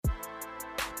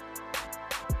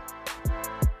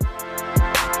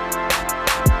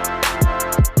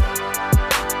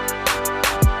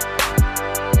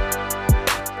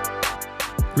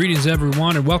Greetings,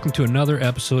 everyone, and welcome to another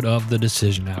episode of The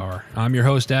Decision Hour. I'm your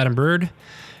host, Adam Bird,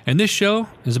 and this show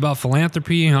is about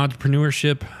philanthropy,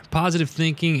 entrepreneurship, positive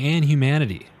thinking, and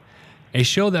humanity. A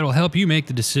show that will help you make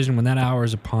the decision when that hour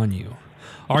is upon you.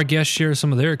 Our guests share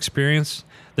some of their experience,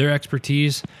 their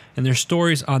expertise, and their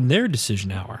stories on their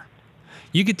decision hour.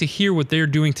 You get to hear what they're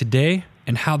doing today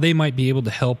and how they might be able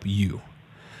to help you.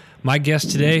 My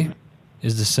guest today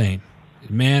is the same.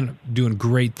 Man doing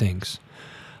great things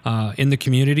in the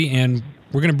community, and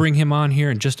we're going to bring him on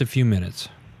here in just a few minutes.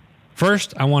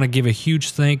 First, I want to give a huge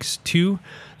thanks to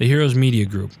the Heroes Media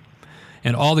Group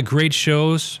and all the great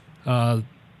shows and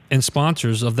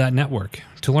sponsors of that network.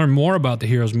 To learn more about the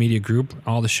Heroes Media Group,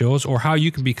 all the shows, or how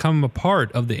you can become a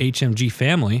part of the HMG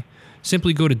family,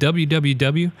 simply go to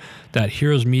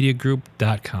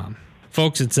www.heroesmediagroup.com.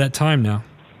 Folks, it's that time now.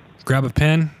 Grab a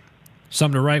pen,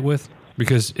 something to write with,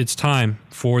 because it's time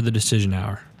for the Decision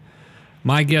Hour.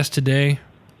 My guest today,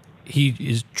 he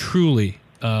is truly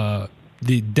the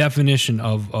definition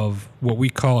of what we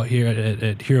call here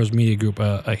at Heroes Media Group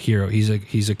a hero.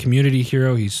 He's a community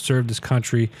hero. He's served his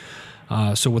country.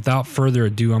 So without further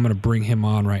ado, I'm going to bring him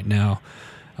on right now,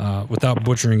 without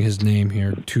butchering his name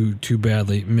here too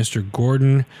badly, Mr.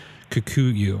 Gordon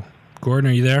Cucullu.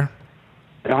 Gordon, are you there?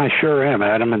 I sure am,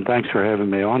 Adam, and thanks for having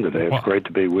me on today. It's great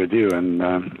to be with you, and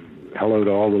hello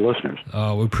to all the listeners.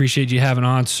 We appreciate you having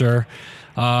on, sir.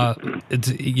 It's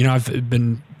I've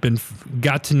been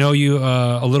got to know you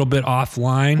a little bit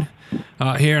offline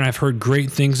here, and I've heard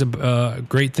great things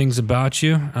about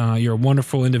you. You're a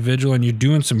wonderful individual, and you're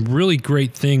doing some really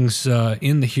great things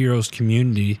in the Heroes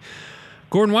community.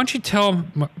 Gordon, why don't you tell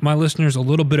my listeners a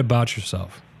little bit about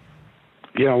yourself?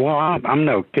 Yeah, well, I'm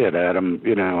no kid, Adam.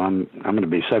 You know, I'm going to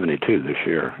be 72 this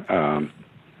year,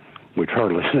 which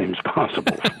hardly seems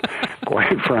possible.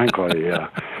 Quite frankly,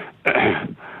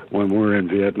 when we were in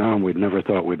Vietnam, we'd never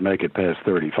thought we'd make it past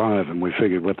 35, and we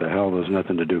figured, what the hell, there's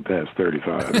nothing to do past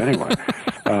 35 anyway.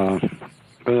 But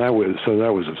that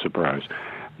was a surprise.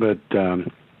 But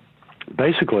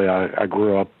basically, I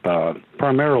grew up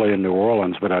primarily in New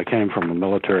Orleans, but I came from a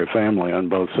military family on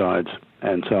both sides,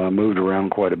 and so I moved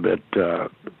around quite a bit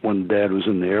when Dad was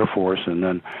in the Air Force, and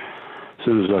then as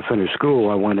soon as I finished school,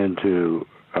 I went into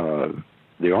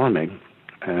the Army,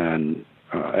 and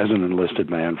as an enlisted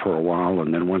man for a while,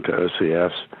 and then went to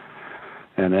OCS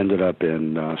and ended up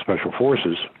in Special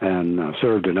Forces and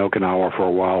served in Okinawa for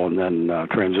a while, and then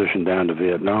transitioned down to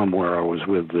Vietnam, where I was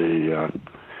with the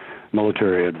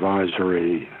Military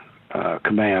Advisory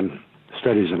Command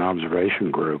Studies and Observation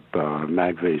Group,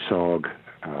 MAGV-SOG.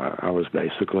 I was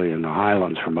basically in the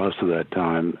highlands for most of that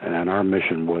time, and our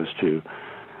mission was to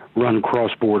run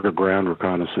cross-border ground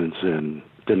reconnaissance in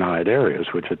denied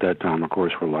areas, which at that time, of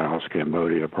course, were Laos,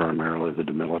 Cambodia, primarily the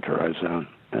demilitarized zone.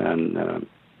 And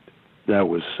that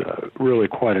was really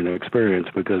quite an experience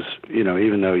because, you know,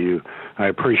 even though I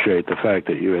appreciate the fact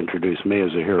that you introduced me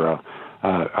as a hero,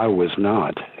 I was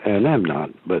not, and am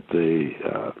not, but the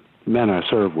men I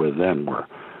served with then were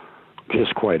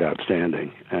just quite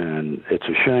outstanding. And it's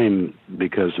a shame,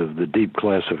 because of the deep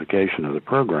classification of the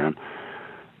program,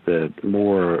 that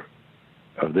more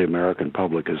of the American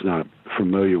public is not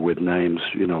familiar with names,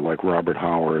 you know, like Robert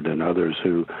Howard and others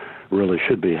who really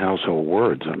should be household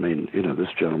words. I mean, you know,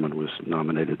 this gentleman was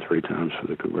nominated 3 times for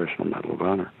the Congressional Medal of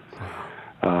Honor.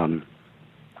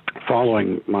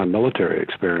 Following my military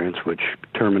experience, which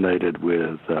terminated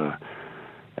with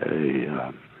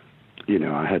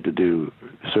I had to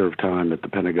serve time at the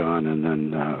Pentagon, and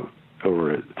then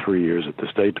over 3 years at the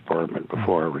State Department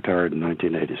before I retired in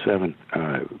 1987.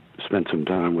 I spent some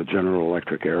time with General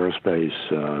Electric Aerospace,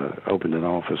 opened an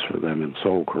office for them in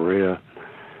Seoul, Korea,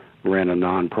 ran a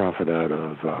nonprofit out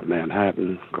of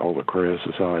Manhattan called the Korea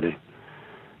Society,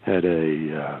 had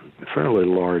a fairly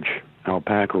large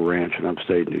alpaca ranch in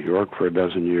upstate New York for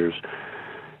 12 years,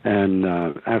 and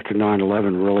after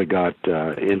 9/11 really got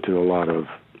into a lot of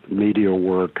media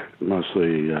work,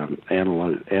 mostly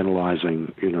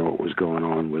analyzing, you know, what was going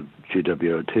on with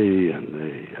GWOT and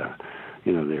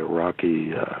the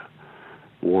Iraqi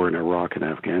war in Iraq and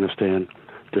Afghanistan.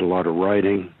 Did a lot of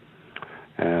writing,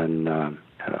 and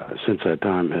since that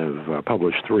time have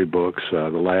published 3 books. The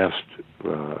last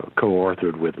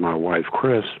co-authored with my wife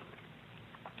Chris,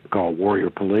 called Warrior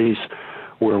Police,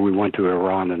 where we went to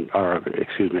Iraq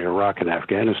and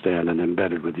Afghanistan and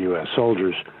embedded with U.S.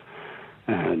 soldiers.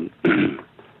 And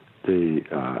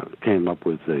came up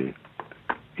with the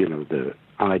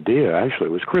idea. Actually,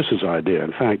 it was Chris's idea.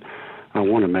 In fact, I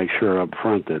want to make sure up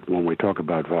front that when we talk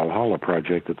about Valhalla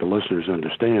project, that the listeners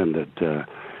understand that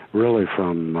really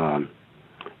from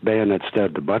bayonet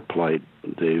stab to butt plate,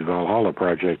 the Valhalla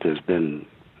project has been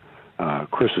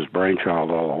Chris's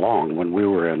brainchild all along. When we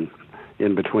were in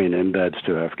between embeds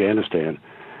to Afghanistan,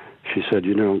 she said,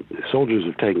 soldiers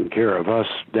have taken care of us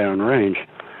downrange,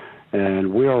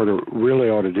 and we really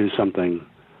ought to do something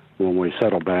when we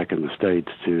settle back in the States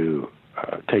to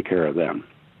take care of them.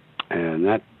 And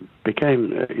that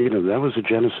became, that was the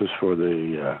genesis for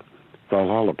the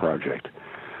Valhalla project.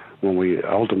 When we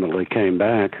ultimately came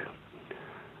back,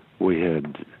 we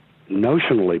had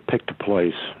notionally picked a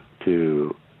place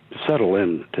to settle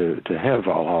in, to have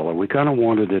Valhalla. We kind of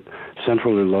wanted it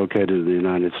centrally located in the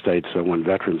United States, so when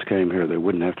veterans came here, they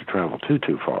wouldn't have to travel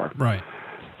too far. Right.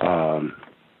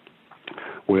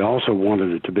 We also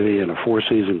wanted it to be in a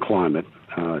four-season climate.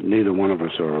 Neither one of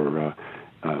us are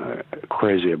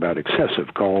crazy about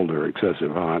excessive cold or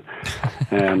excessive hot.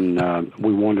 And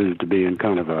we wanted it to be in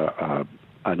kind of a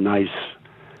nice,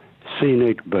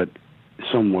 scenic, but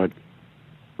somewhat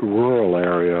rural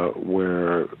area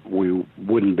where we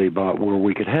wouldn't be where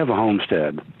we could have a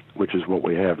homestead, which is what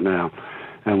we have now,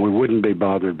 and we wouldn't be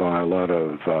bothered by a lot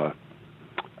of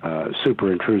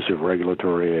super intrusive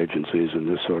regulatory agencies and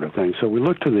this sort of thing. So we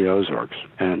looked to the Ozarks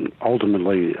and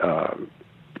ultimately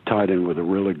tied in with a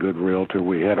really good realtor.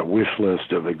 We had a wish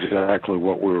list of exactly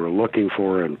what we were looking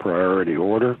for in priority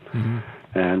order. Mm-hmm.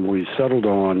 And we settled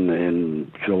on,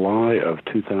 in July of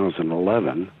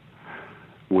 2011,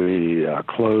 we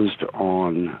closed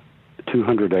on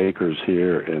 200 acres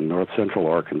here in north central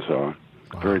Arkansas,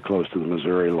 very close to the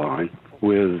Missouri line,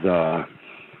 with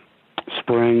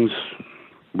springs,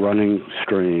 running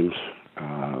streams,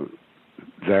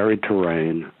 varied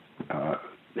terrain.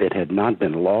 It had not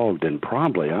been logged in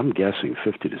probably, I'm guessing,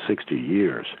 50 to 60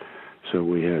 years. So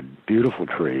we had beautiful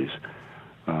trees.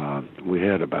 We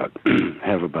had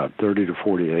have about 30 to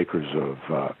 40 acres of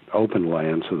open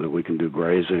land so that we can do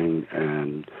grazing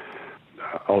and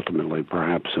ultimately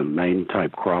perhaps some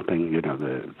main-type cropping,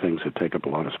 the things that take up a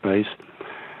lot of space.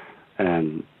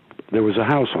 And there was a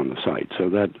house on the site, so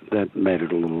that made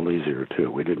it a little easier,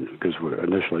 too. We didn't, because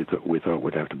initially we thought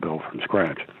we'd have to build from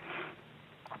scratch.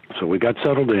 So we got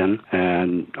settled in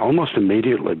and almost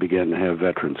immediately began to have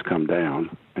veterans come down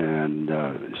and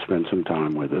spend some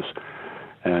time with us.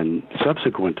 And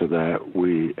subsequent to that,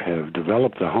 we have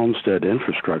developed the homestead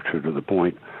infrastructure to the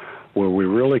point where we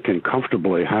really can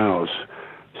comfortably house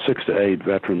 6 to 8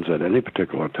 veterans at any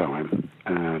particular time.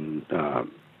 And,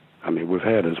 we've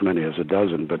had as many as a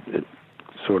dozen, but it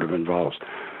sort of involves,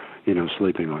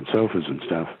 sleeping on sofas and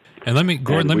stuff. And let me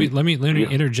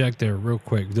interject there real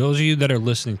quick. Those of you that are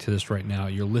listening to this right now,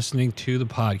 you're listening to the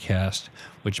podcast,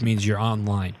 which means you're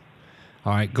online.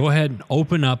 All right, go ahead and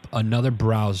open up another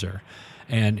browser.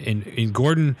 And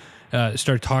Gordon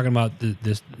started talking about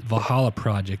this Valhalla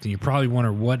project, and you probably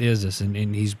wonder, what is this? And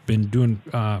he's been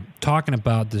talking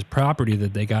about this property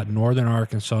that they got in northern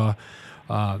Arkansas,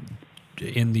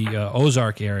 in the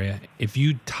Ozark area. If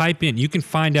you type in, you can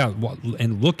find out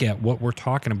and look at what we're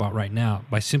talking about right now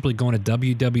by simply going to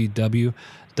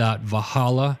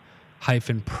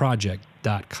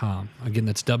www.valhalla-project.com. Again,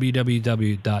 that's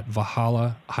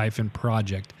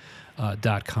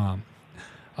www.valhalla-project.com.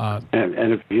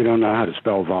 And if you don't know how to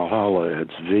spell Valhalla,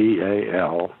 it's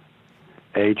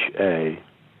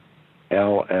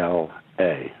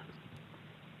VALHALLA.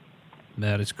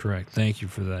 That is correct. Thank you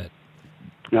for that.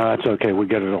 No, that's okay. We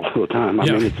get it all the time. I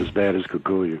mean, it's as bad as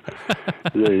Cucullu.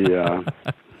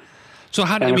 So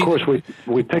how? Of course,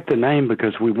 we picked the name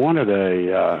because we wanted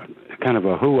a kind of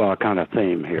a hoo-ah kind of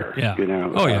theme here. Yeah.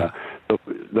 Oh yeah.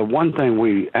 The one thing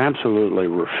we absolutely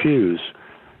refuse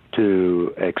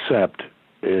to accept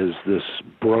is this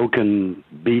broken,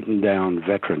 beaten-down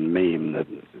veteran meme that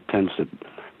tends to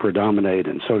predominate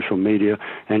in social media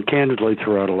and candidly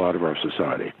throughout a lot of our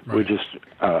society. Right. We just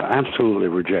absolutely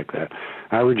reject that.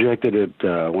 I rejected it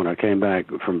when I came back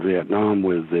from Vietnam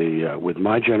with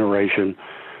my generation,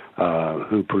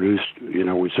 who produced,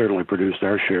 we certainly produced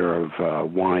our share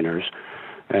of whiners,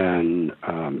 and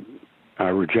I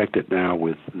reject it now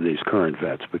with these current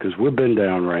vets because we've been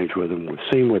downrange with them, we've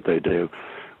seen what they do,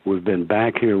 we've been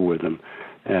back here with them,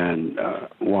 and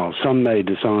while some may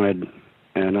decide,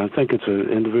 and I think it's an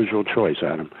individual choice,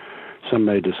 Adam, some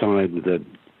may decide that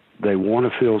they want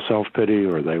to feel self-pity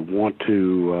or they want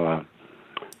to,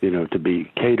 to be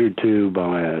catered to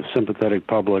by a sympathetic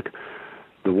public.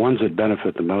 The ones that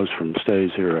benefit the most from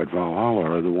stays here at Valhalla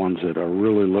are the ones that are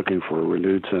really looking for a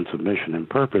renewed sense of mission and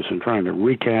purpose and trying to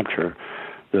recapture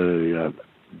the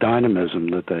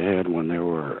dynamism that they had when they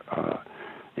were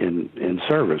in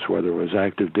service, whether it was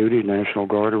active duty, National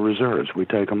Guard, or reserves. We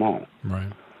take them all.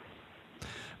 Right.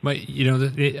 But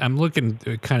I'm looking,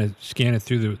 kind of scanning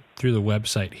through the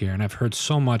website here, and I've heard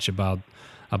so much about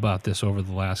this over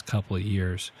the last couple of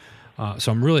years.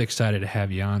 So I'm really excited to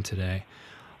have you on today.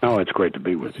 Oh, it's great to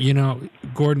be with you. You know,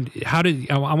 Gordon,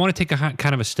 I want to take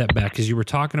kind of a step back because you were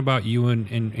talking about you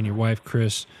and your wife,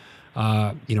 Chris,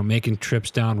 making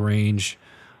trips downrange,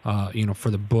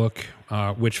 for the book,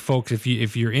 which folks,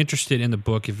 if you're interested in the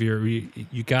book,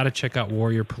 you got to check out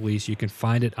Warrior Police. You can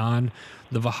find it on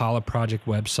the Valhalla Project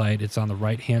website. It's on the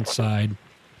right-hand side.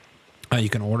 You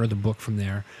can order the book from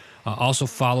there. Also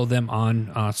follow them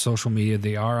on social media.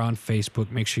 They are on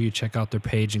Facebook. Make sure you check out their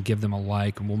page and give them a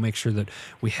like. And we'll make sure that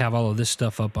we have all of this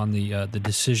stuff up on the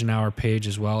Decision Hour page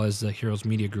as well as the Heroes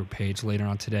Media Group page later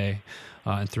on today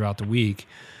and throughout the week.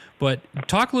 But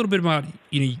talk a little bit about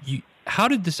how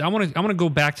did this? I want to go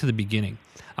back to the beginning.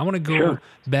 I want to go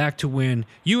back to when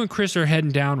you and Chris are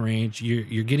heading downrange.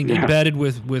 You're getting embedded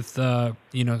with some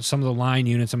of the line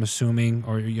units, I'm assuming,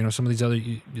 or some of these other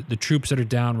the troops that are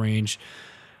downrange.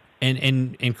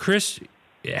 And Chris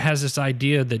has this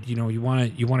idea that you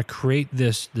want to create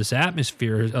this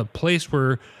atmosphere, a place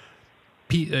where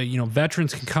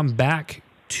veterans can come back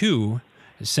to.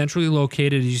 It's centrally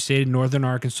located, as you stated, in northern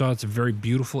Arkansas. It's a very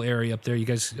beautiful area up there. You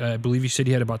guys, I believe you said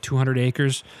you had about 200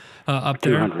 acres up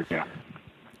there. 200, yeah.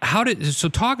 So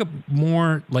talk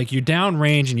more, like you're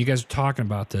downrange and you guys are talking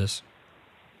about this.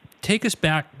 Take us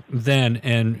back then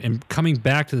and coming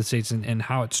back to the States and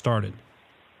how it started.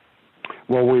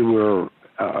 Well, we were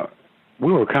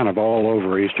kind of all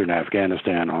over eastern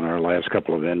Afghanistan on our last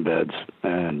couple of embeds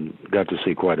and got to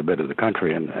see quite a bit of the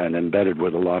country and embedded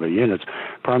with a lot of units,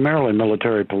 primarily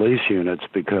military police units,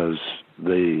 because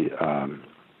the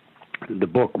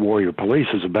book Warrior Police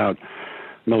is about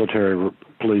military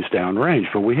police downrange.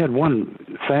 But we had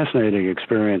one fascinating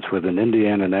experience with an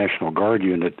Indiana National Guard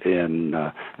unit in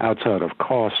outside of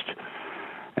Khost,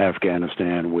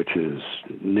 Afghanistan, which is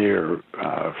near,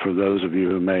 for those of you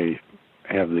who may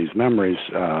have these memories,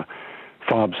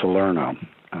 Fob Salerno,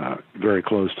 very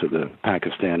close to the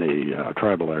Pakistani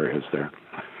tribal areas there.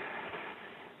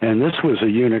 And this was a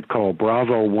unit called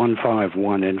Bravo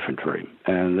 151 Infantry,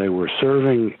 and they were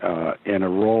serving in a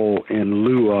role in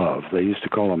lieu of, they used to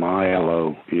call them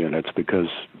ILO units because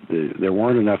there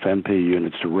weren't enough MP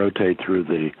units to rotate through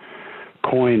the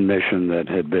COIN mission that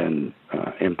had been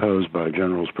imposed by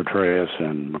Generals Petraeus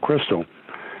and McChrystal.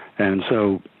 And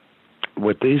so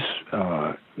what these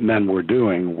men were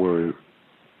doing were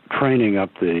training up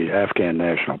the Afghan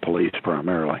National Police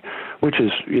primarily, which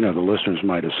is, the listeners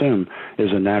might assume,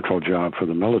 is a natural job for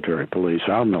the military police,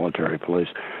 our military police.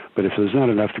 But if there's not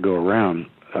enough to go around,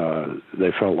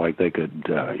 they felt like they could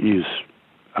use,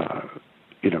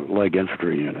 leg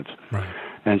infantry units. Right.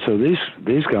 And so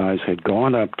these guys had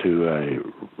gone up to a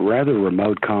rather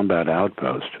remote combat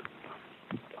outpost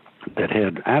that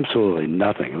had absolutely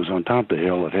nothing. It was on top of the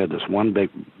hill. It had this one big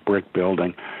brick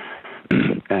building,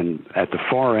 and at the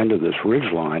far end of this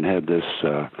ridgeline had this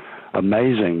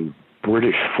amazing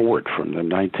British fort from the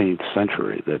 19th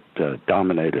century that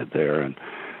dominated there, and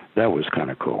that was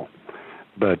kind of cool.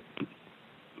 But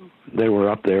they were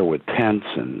up there with tents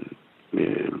and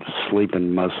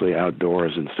sleeping mostly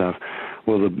outdoors and stuff.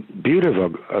 Well, the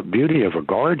beauty of a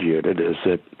guard unit is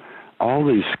that all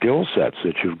these skill sets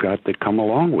that you've got that come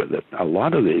along with it. A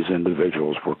lot of these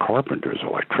individuals were carpenters,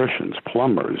 electricians,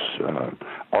 plumbers,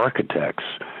 architects,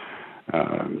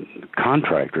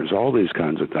 contractors, all these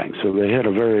kinds of things. So they had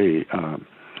a very,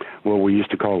 what we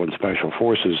used to call in Special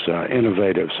Forces,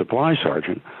 innovative supply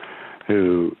sergeant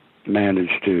who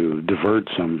managed to divert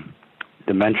some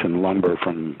dimension lumber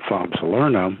from Fob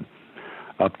Salerno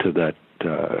up to that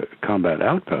combat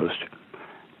outpost.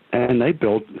 And they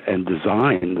built and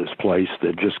designed this place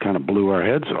that just kind of blew our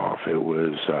heads off. It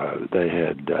was, they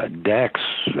had decks,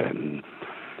 and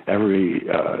every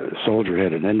soldier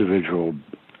had an individual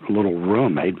little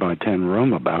room, 8x10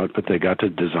 room about, but they got to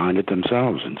design it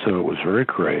themselves. And so it was very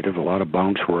creative. A lot of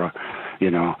bunks were,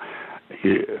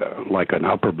 like an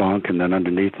upper bunk, and then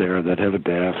underneath there they'd have a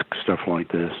desk, stuff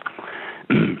like this.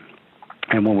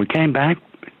 And when we came back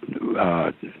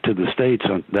to the States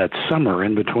that summer,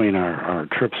 in between our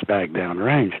trips back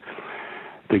downrange,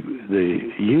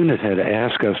 the unit had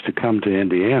asked us to come to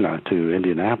Indiana, to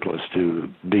Indianapolis, to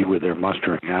be with their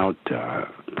mustering out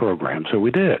program. So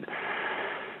we did.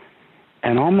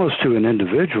 And almost to an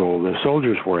individual, the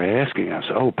soldiers were asking us,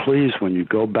 "Oh, please, when you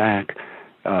go back,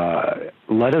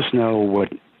 let us know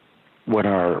what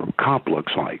our comp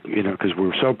looks like, because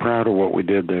we're so proud of what we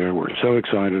did there. We're so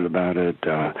excited about it.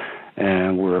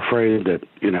 And we're afraid that,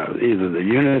 either the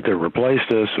unit that replaced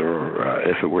us or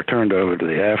if it were turned over to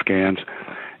the Afghans,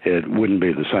 it wouldn't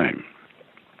be the same."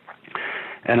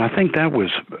 And I think that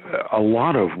was a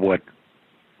lot of what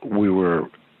we were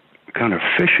kind of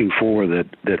fishing for that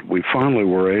we finally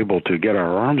were able to get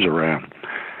our arms around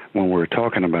when we're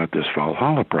talking about this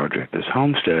Valhalla project, this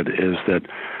homestead, is that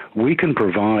we can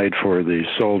provide for these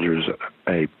soldiers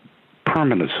a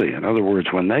permanency. In other words,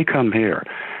 when they come here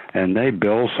and they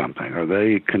build something or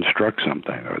they construct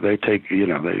something or they take,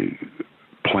 they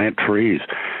plant trees,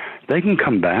 they can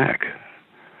come back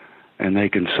and they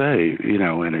can say,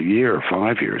 in a year,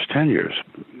 5 years, 10 years,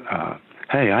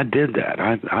 hey, I did that.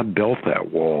 I built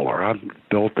that wall, or I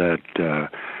built that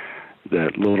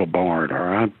little barn,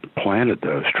 or I planted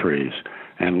those trees,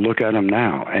 and look at them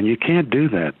now. And you can't do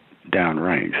that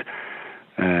downrange.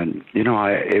 And, it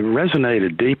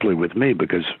resonated deeply with me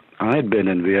because I had been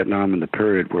in Vietnam in the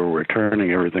period where we're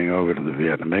turning everything over to the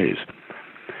Vietnamese.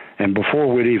 And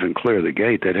before we'd even clear the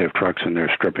gate, they'd have trucks in there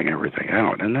stripping everything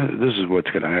out. And this is what's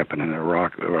going to happen in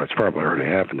Iraq, or it's probably already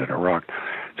happened in Iraq.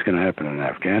 It's going to happen in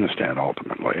Afghanistan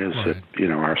ultimately, is right. that,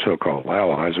 our so-called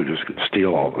allies are just going to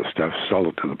steal all this stuff, sell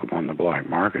it to them on the black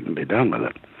market, and be done with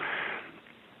it.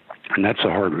 And that's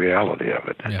the hard reality of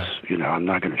it. Yeah. I'm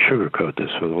not going to sugarcoat this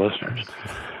for the listeners.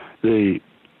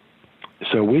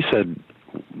 So we said,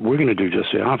 we're going to do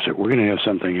just the opposite. We're going to have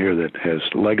something here that has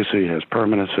legacy, has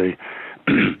permanency.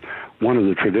 One of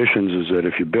the traditions is that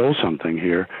if you build something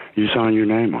here, you sign your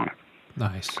name on it.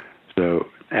 Nice. So,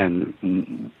 and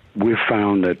we've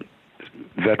found that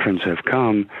veterans have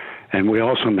come, and we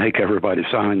also make everybody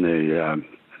sign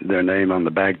their name on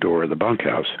the back door of the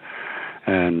bunkhouse.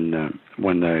 And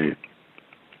when a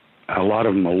lot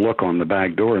of them will look on the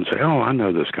back door and say, "Oh, I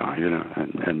know this guy,"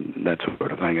 and that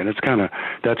sort of thing. And that's kind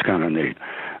of neat.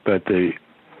 But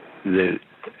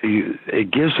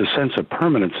it gives a sense of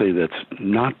permanency that's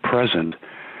not present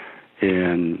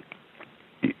in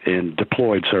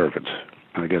deployed servants.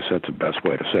 I guess that's the best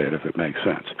way to say it, if it makes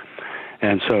sense.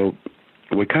 And so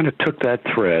we kind of took that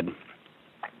thread.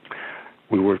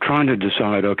 We were trying to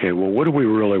decide, okay, well, what do we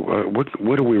really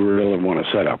want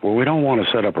to set up? Well, we don't want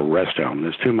to set up a rest home.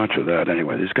 There's too much of that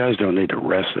anyway. These guys don't need to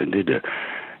rest. They need to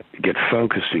get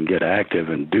focused and get active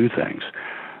and do things.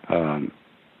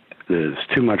 There's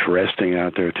too much resting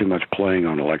out there, too much playing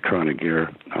on electronic gear,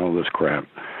 all this crap.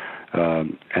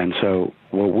 And so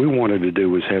what we wanted to do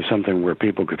was have something where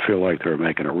people could feel like they were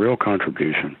making a real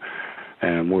contribution,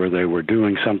 and where they were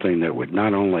doing something that would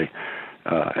not only,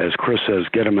 as Chris says,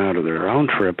 get them out of their own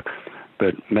trip,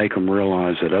 but make them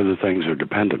realize that other things are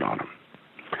dependent on them.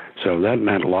 So that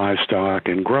meant livestock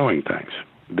and growing things,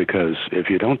 because if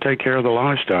you don't take care of the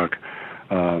livestock,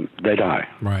 they die.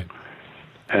 Right.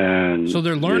 And so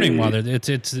they're learning while they're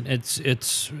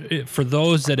it's for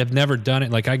those that have never done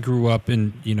it. Like I grew up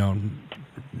in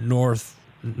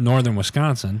northern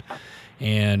Wisconsin,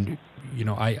 and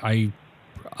I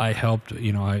helped.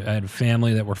 I had a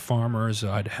family that were farmers.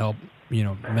 So I'd help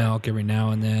milk every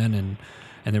now and then, and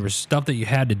there was stuff that you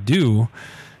had to do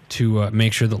to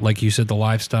make sure that, like you said, the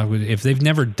livestock. If they've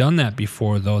never done that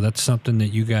before, though, that's something that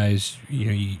you guys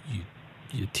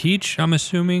you teach, I'm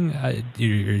assuming?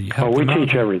 You help we them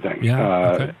teach out? everything. Yeah.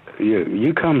 Okay.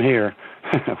 You come here.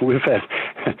 We've had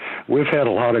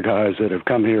a lot of guys that have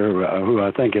come here who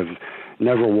I think have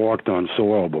never walked on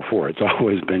soil before. It's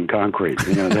always been concrete.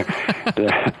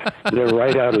 They're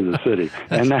right out of the city,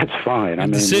 and that's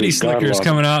fine. The city slickers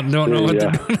coming out and don't know what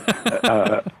they're doing.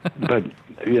 But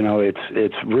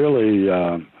it's really.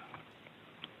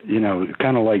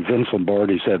 Kind of like Vince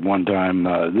Lombardi said one time,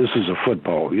 this is a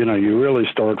football. You really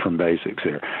start from basics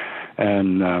here.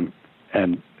 And a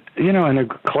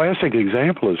classic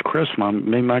example is Chris.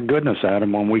 My goodness,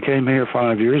 Adam, when we came here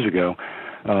 5 years ago,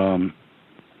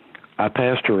 I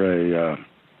passed her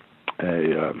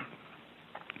a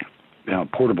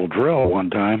portable drill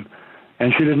one time,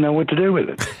 and she didn't know what to do with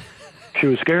it. She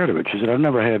was scared of it. She said, "I've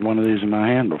never had one of these in my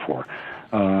hand before."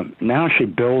 Now she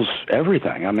builds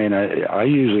everything. I mean, I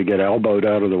usually get elbowed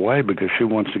out of the way because she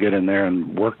wants to get in there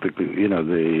and work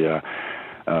the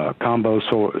combo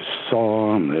saw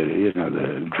and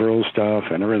the drill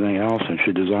stuff and everything else, and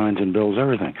she designs and builds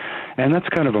everything. And that's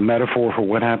kind of a metaphor for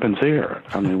what happens here.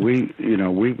 I mean, we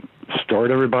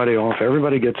start everybody off.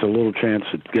 Everybody gets a little chance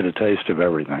to get a taste of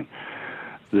everything.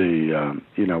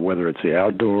 Whether it's the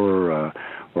outdoor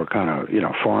or kind of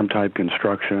farm type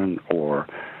construction, or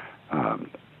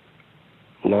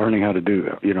learning how to do,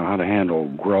 how to handle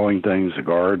growing things, the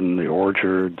garden, the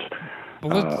orchards,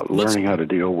 learning how to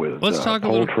deal with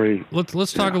poultry.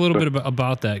 Let's talk a little bit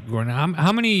about that, Gordon.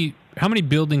 How many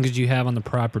buildings did you have on the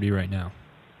property right now?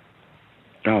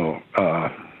 Oh,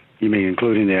 you mean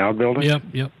including the outbuilding?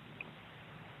 Yep.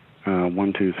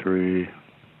 1, 2, 3,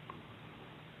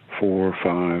 4,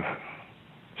 5,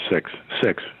 6.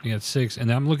 You got 6,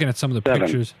 and I'm looking at some of the 7.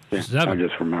 pictures. Yeah, 7. I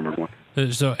just remembered one.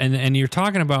 So and you're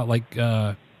talking about like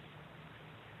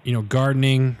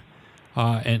gardening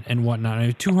and whatnot. I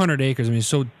mean, 200 acres. I mean,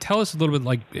 so tell us a little bit.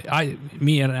 Like I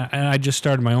just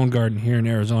started my own garden here in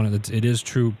Arizona. It is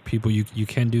true, people. You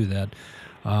can do that,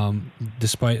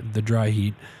 despite the dry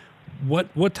heat.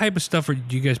 What type of stuff do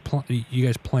you guys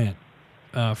plant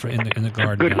for in the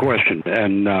garden? Good question.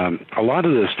 And a lot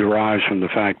of this derives from the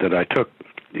fact that I took.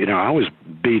 I was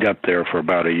beat up there for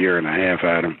about a year and a half,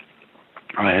 Adam.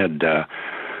 I had,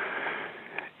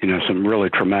 some really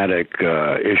traumatic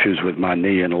issues with my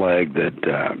knee and leg that,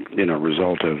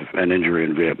 result of an injury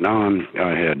in Vietnam.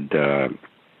 I had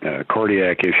a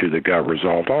cardiac issue that got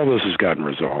resolved. All this has gotten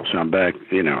resolved. So I'm back,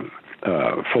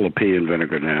 full of pea and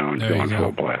vinegar now and going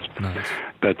full blast. Nice.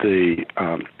 But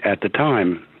at the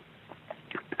time,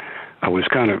 I was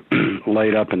kind of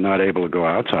laid up and not able to go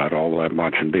outside all that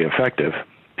much and be effective.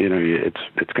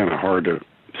 It's kind of hard to,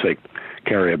 say,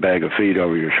 carry a bag of feed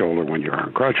over your shoulder when you're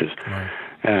on crutches. Right.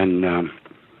 And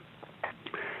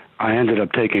I ended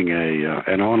up taking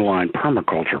an online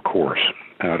permaculture course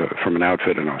from an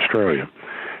outfit in Australia.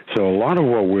 So a lot of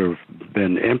what we've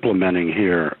been implementing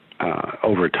here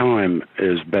over time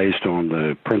is based on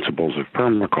the principles of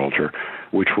permaculture,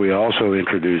 which we also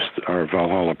introduced our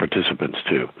Valhalla participants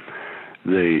to.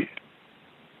 The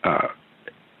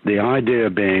idea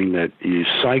being that you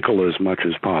cycle as much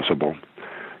as possible.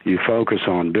 You focus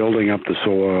on building up the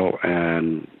soil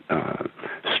and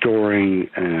storing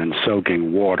and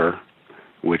soaking water,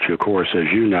 which, of course,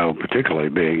 as you know, particularly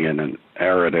being in an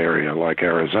arid area like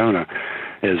Arizona,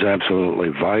 is absolutely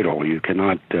vital. You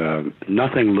cannot,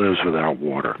 nothing lives without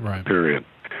water, right. Period.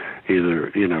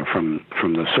 Either, from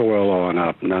the soil on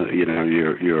up,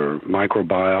 your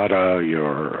microbiota,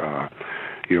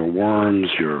 your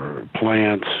worms, your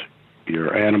plants,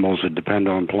 your animals that depend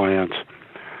on plants,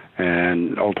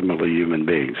 and ultimately human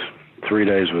beings. 3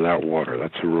 days without water,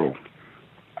 that's the rule.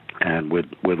 And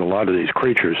with a lot of these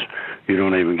creatures, you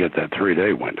don't even get that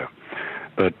 3-day window.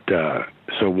 But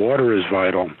so water is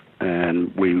vital,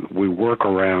 and we work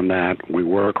around that. We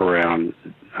work around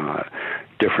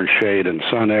different shade and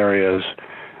sun areas,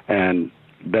 and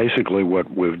basically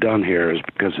what we've done here is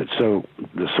because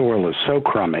the soil is so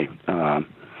crummy.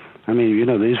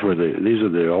 These are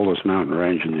the oldest mountain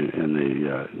range in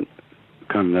the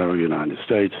continental United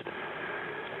States.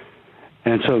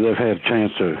 And so they've had a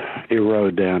chance to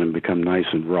erode down and become nice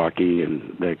and rocky,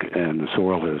 and the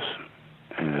soil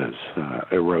has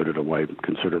eroded away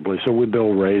considerably. So we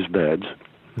build raised beds.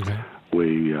 Okay.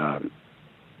 We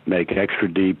make extra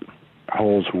deep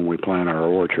holes when we plant our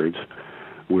orchards.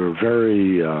 We're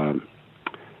very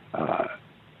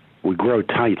we grow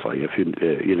tightly. If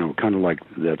kind of like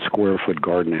that square foot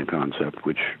gardening concept,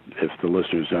 which if the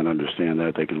listeners don't understand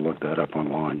that, they can look that up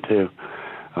online too.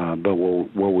 But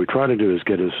what we try to do is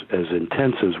get as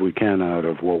intense as we can out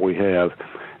of what we have,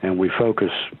 and we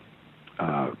focus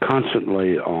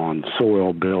constantly on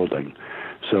soil building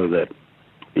so that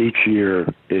each year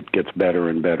it gets better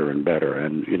and better and better.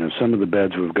 And, some of the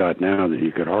beds we've got now that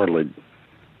you could hardly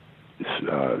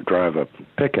drive a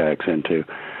pickaxe into,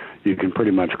 you can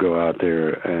pretty much go out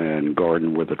there and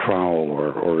garden with a trowel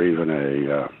or even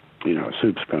a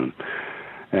soup spoon.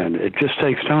 And it just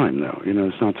takes time, though.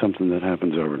 It's not something that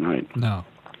happens overnight. No.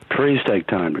 Trees take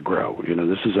time to grow.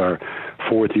 This is our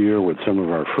 4th year with some of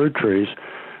our fruit trees,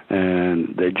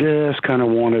 and they just kind of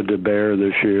wanted to bear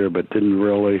this year, but didn't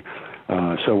really.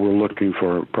 So we're looking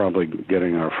for probably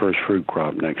getting our first fruit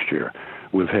crop next year.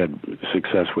 We've had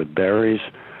success with berries.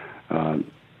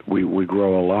 We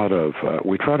grow a lot of.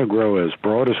 We try to grow as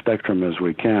broad a spectrum as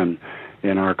we can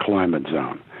in our climate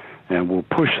zone. And we'll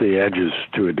push the edges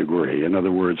to a degree. In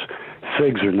other words,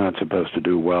 figs are not supposed to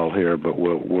do well here, but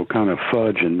we'll kind of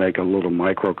fudge and make a little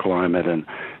microclimate and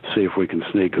see if we can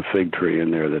sneak a fig tree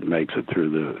in there that makes it through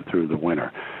the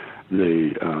winter,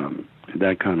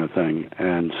 that kind of thing.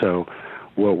 And so,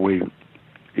 what we're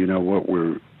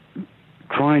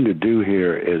trying to do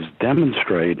here is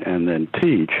demonstrate and then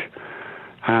teach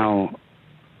how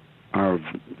our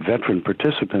veteran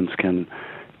participants can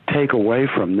take away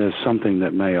from this something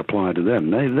that may apply to them.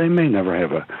 They may never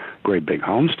have a great big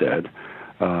homestead,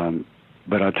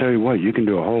 but I tell you what, you can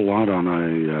do a whole lot on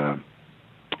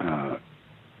a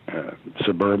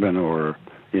suburban or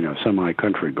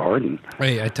semi-country garden.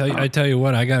 Hey, I tell you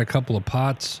what, I got a couple of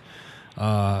pots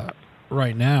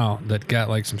right now that got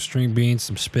like some string beans,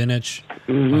 some spinach,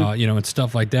 and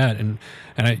stuff like that, and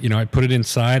I put it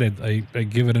inside. I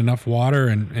give it enough water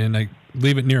and I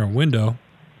leave it near a window.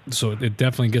 So it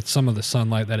definitely gets some of the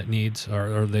sunlight that it needs,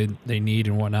 or they need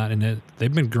and whatnot, and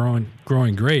they've been growing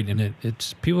great. And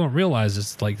it's people don't realize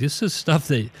it's like this is stuff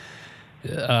that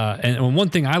And one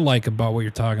thing I like about what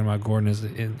you're talking about, Gordon, is,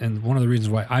 and one of the reasons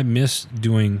why I miss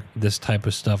doing this type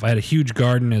of stuff. I had a huge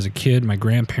garden as a kid. My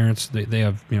grandparents, they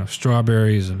have,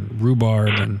 strawberries and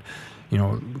rhubarb and,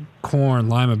 corn,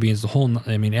 lima beans,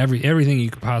 everything you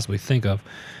could possibly think of.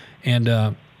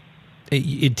 And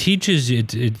it teaches you,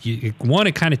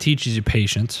 it kind of teaches you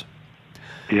patience.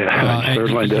 Yeah, it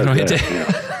certainly does.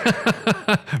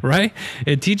 Right?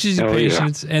 It teaches you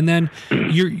patience, and then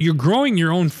you're growing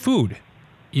your own food.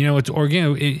 It's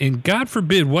organic, and God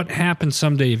forbid what happens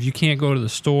someday if you can't go to the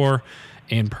store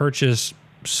and purchase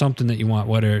something that you want,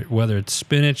 whether it's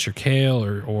spinach or kale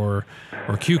or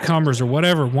cucumbers or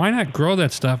whatever. Why not grow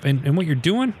that stuff? And what you're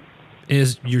doing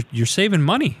is you're saving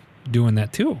money doing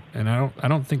that too. And I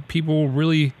don't think people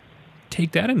really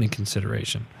take that into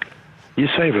consideration. You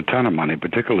save a ton of money,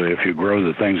 particularly if you grow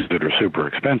the things that are super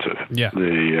expensive. Yeah.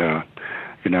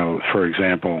 For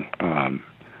example,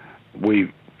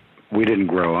 we didn't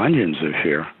grow onions this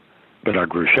year, but I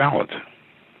grew shallots.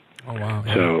 Oh, wow.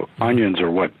 Yeah. So onions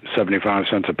are 75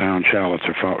 cents a pound. Shallots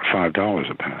are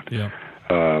 $5 a pound.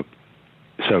 Yeah.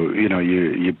 So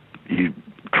you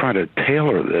try to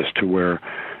tailor this to where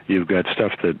you've got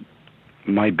stuff that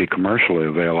might be commercially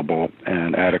available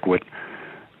and adequate,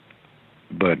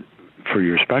 but for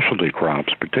your specialty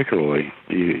crops, particularly,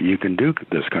 you can do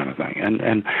this kind of thing.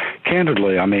 And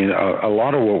candidly, a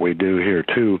lot of what we do here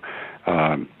too,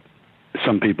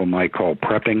 some people might call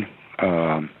prepping,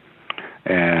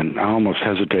 and I almost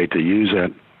hesitate to use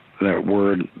that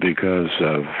word because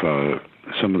of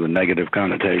some of the negative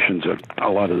connotations that a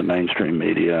lot of the mainstream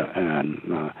media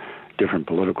and different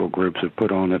political groups have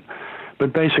put on it.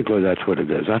 But basically, that's what it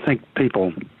is. I think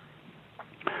people,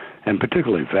 and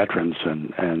particularly veterans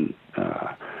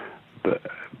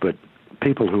but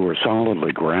people who are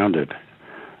solidly grounded,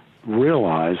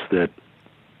 realize that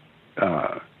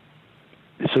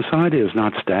society is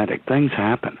not static. Things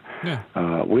happen.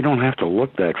 Yeah. We don't have to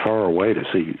look that far away to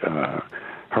see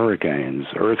hurricanes,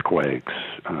 earthquakes,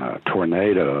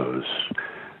 tornadoes,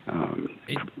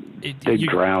 big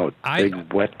drought,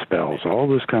 big wet spells. All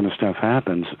this kind of stuff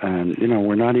happens, and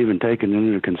we're not even taking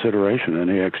into consideration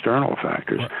any external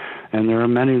factors. Right. And there are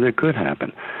many that could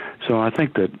happen. So I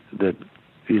think that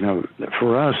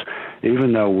for us,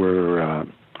 even though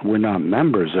we're not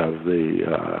members of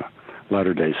the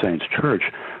Latter-day Saints Church,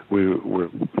 we're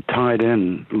tied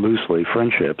in loosely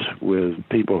friendships with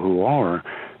people who are,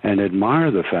 and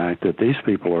admire the fact that these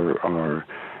people are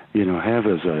have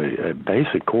as a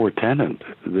basic core tenet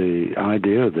the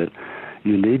idea that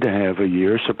you need to have a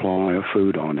year's supply of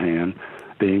food on hand,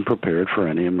 being prepared for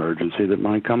any emergency that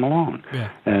might come along. Yeah.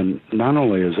 And not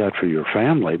only is that for your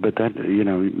family, but that,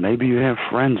 maybe you have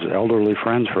friends, elderly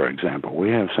friends, for example. We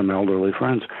have some elderly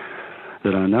friends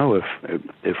that I know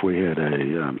if we had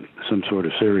some sort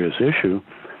of serious issue,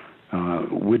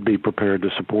 we'd be prepared to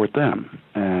support them.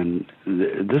 And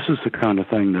this is the kind of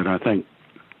thing that I think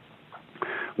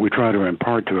we try to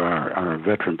impart to our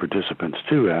veteran participants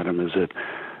too, Adam, is that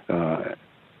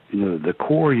the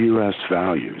core U.S.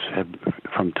 values have,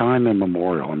 from time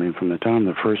immemorial, from the time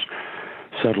the first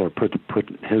settler put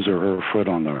his or her foot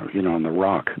on the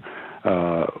rock,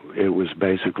 it was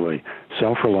basically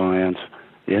self-reliance,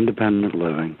 independent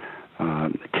living,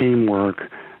 teamwork,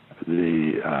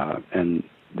 and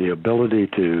the ability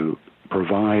to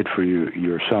provide for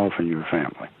yourself and your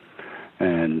family.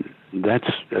 And that's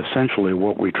essentially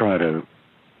what we try to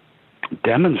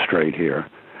demonstrate here.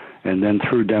 And then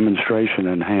through demonstration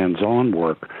and hands-on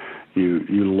work, you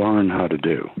learn how to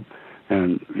do.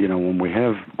 And, when we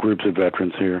have groups of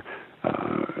veterans here,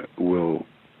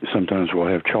 sometimes we'll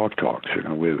have chalk talks,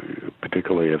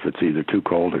 particularly if it's either too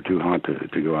cold or too hot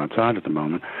to go outside at the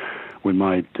moment. We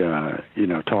might,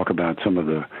 talk about some of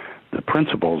the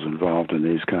principles involved in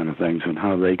these kind of things and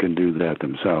how they can do that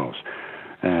themselves.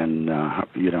 And,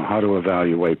 how to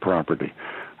evaluate property,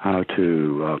 how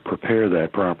to prepare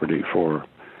that property for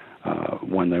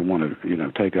when they want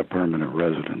to, take up permanent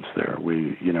residence there.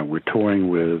 We're toying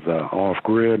with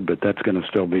off-grid, but that's going to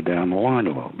still be down the line a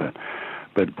little bit.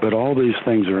 But all these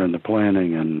things are in the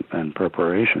planning and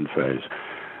preparation phase,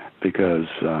 because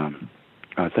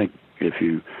I think if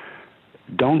you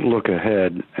don't look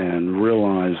ahead and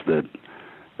realize that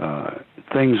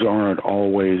things aren't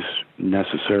always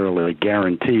necessarily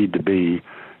guaranteed to be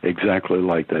exactly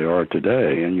like they are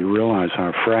today, and you realize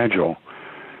how fragile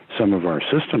some of our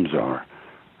systems are.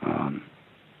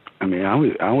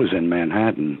 I was in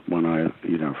Manhattan when I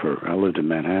lived in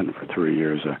Manhattan for 3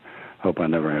 years. I hope I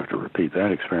never have to repeat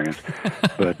that experience.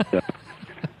 But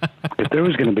if there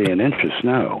was going to be an inch of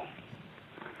snow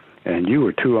and you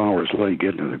were 2 hours late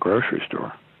getting to the grocery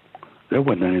store, there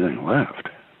wasn't anything left.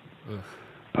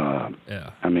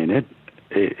 Yeah. I mean,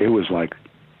 it was like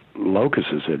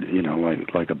locusts had,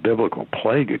 like a biblical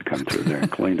plague had come through there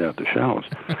and cleaned out the shelves.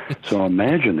 So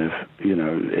imagine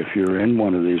if you're in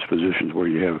one of these positions where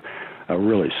you have a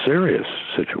really serious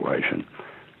situation,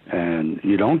 and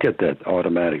you don't get that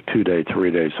automatic 2-day,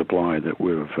 3-day supply that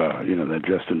that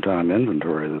just-in-time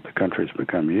inventory that the country's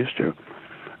become used to.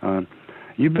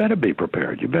 You better be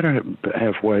prepared. You better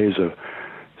have ways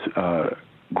of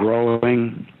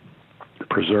growing,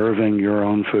 preserving your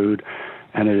own food,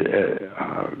 and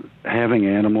having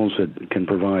animals that can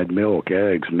provide milk,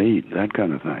 eggs, meat, that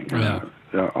kind of thing. Yeah.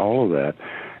 All of that.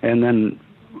 And then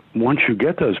once you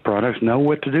get those products, know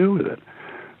what to do with it.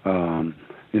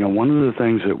 One of the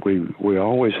things that we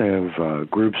always have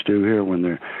groups do here when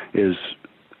there is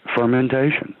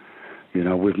fermentation.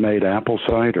 We've made apple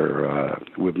cider,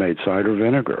 we've made cider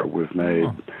vinegar, we've made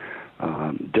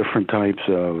different types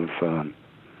of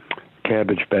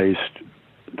cabbage-based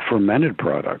fermented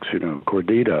products,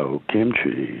 cordito,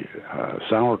 kimchi,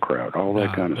 sauerkraut, all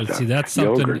that kind of stuff. See, that's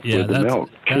something. Yogurt with the milk,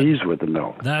 cheese with the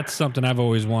milk. That's something I've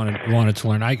always wanted to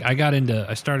learn.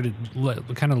 I started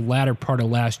kind of the latter part of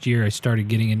last year. I started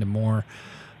getting into more.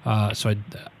 So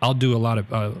I'll do a lot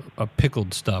of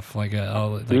pickled stuff, like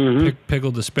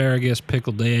pickled asparagus,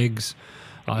 pickled eggs,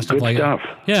 stuff Good like stuff.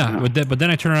 that. Yeah, but then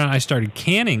I turned around and I started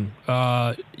canning,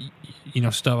 stuff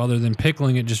other than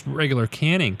pickling it, just regular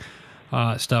canning.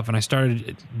 Stuff, and I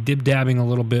started dib-dabbing a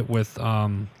little bit with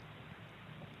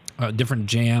different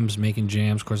jams, making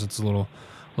jams. Of course, it's a little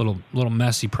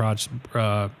messy progress,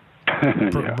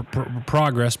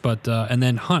 but and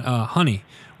then honey.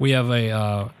 We have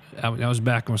I was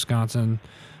back in Wisconsin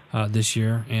this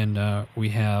year, and we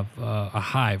have a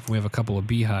hive. We have a couple of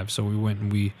beehives, so we went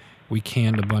and we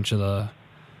canned a bunch of the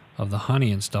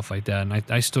honey and stuff like that. And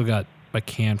I still got a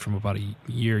can from about a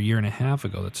year and a half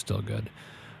ago that's still good.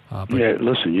 Yeah,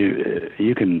 listen,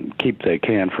 you can keep that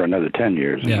can for another 10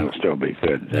 years and it'll still be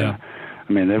good. Yeah.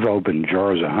 I mean, they've opened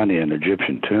jars of honey in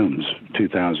Egyptian tombs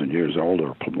 2,000 years old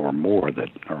or more that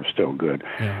are still good.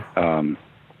 Yeah.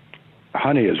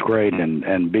 Honey is great,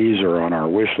 and bees are on our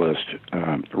wish list.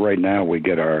 Right now, we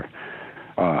get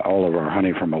all of our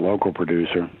honey from a local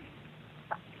producer.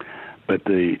 But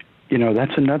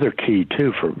that's another key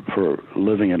too for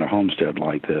living in a homestead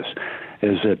like this,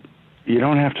 is that you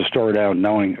don't have to start out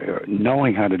knowing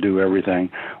how to do everything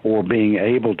or being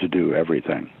able to do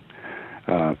everything.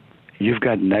 You've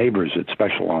got neighbors that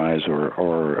specialize or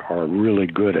are really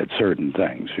good at certain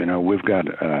things. We've got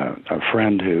a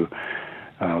friend who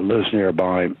lives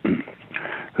nearby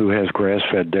who has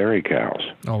grass-fed dairy cows.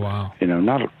 Oh, wow.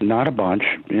 Not a bunch,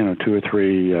 2 or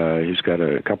 3. He's got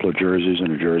a couple of Jerseys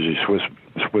and a Jersey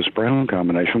Swiss Brown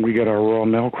combination. We get our raw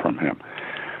milk from him.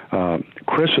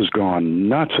 Chris has gone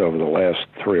nuts over the last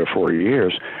 3 or 4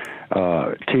 years,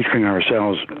 teaching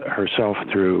herself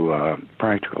through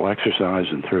practical exercise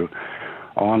and through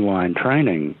online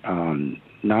training,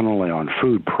 not only on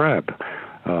food prep,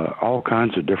 all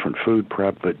kinds of different food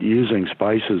prep, but using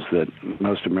spices that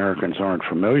most Americans aren't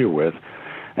familiar with.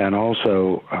 And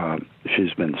also,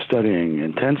 she's been studying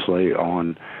intensely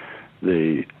on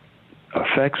the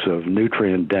effects of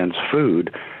nutrient-dense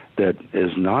food that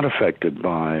is not affected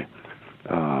by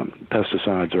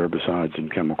pesticides, herbicides,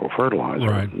 and chemical fertilizer,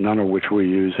 right. None of which we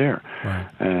use here. Right.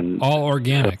 And all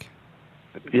organic.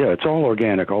 Yeah, it's all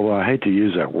organic, although I hate to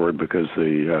use that word because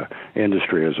the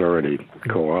industry has already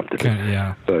co-opted it.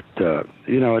 Yeah. But,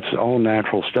 it's all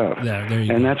natural stuff. Yeah, there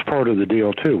you and go. That's part of the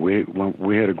deal, too. We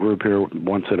had a group here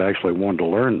once that actually wanted to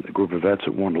learn, a group of vets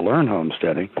that wanted to learn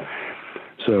homesteading.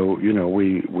 So,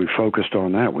 we focused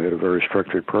on that. We had a very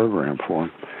structured program for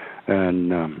them.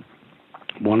 And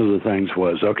one of the things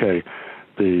was, okay,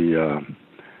 the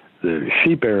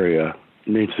sheep area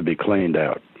needs to be cleaned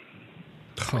out.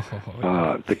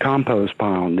 The compost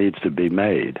pile needs to be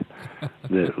made.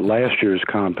 The last year's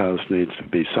compost needs to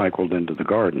be cycled into the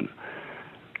garden.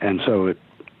 And so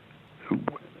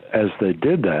as they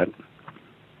did that,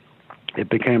 it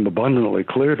became abundantly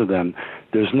clear to them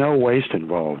there's no waste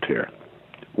involved here.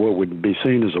 What would be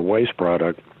seen as a waste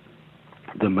product,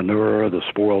 the manure, the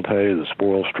spoiled hay, the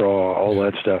spoiled straw, all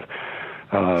that stuff,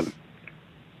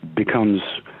 becomes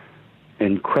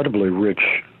incredibly rich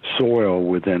soil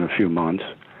within a few months.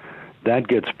 That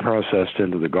gets processed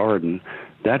into the garden.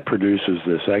 That produces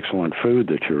this excellent food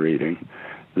that you're eating.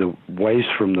 The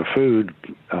waste from the food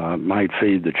might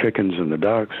feed the chickens and the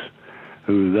ducks,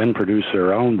 who then produce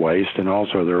their own waste and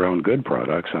also their own good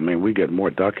products. I mean, we get more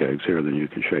duck eggs here than you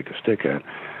can shake a stick at.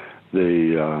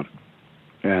 We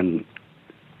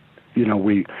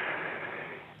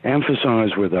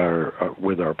emphasize with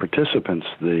our participants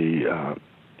the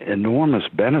enormous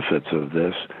benefits of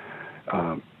this.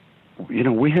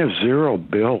 We have zero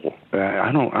bill.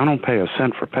 I don't pay a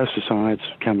cent for pesticides,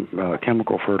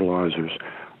 chemical fertilizers,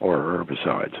 or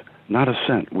herbicides. Not a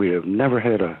cent. We have never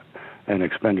had an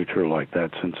expenditure like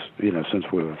that since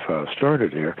we've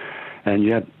started here, and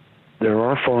yet there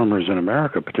are farmers in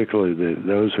America, particularly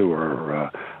those who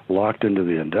are locked into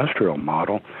the industrial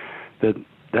model,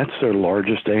 that's their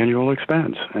largest annual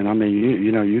expense. And I mean,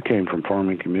 you came from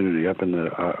farming community up in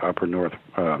the upper north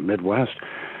Midwest,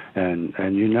 and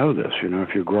you know this.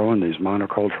 If you're growing these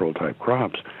monocultural type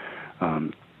crops,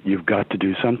 you've got to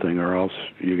do something, or else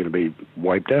you're going to be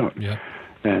wiped out. Yeah.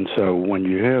 And so when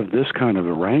you have this kind of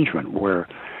arrangement where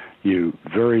you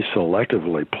very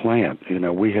selectively plant,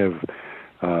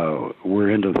 we're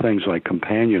into things like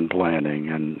companion planting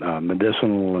and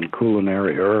medicinal and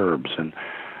culinary herbs, and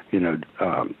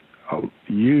a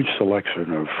huge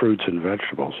selection of fruits and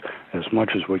vegetables, as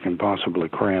much as we can possibly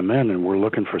cram in, and we're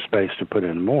looking for space to put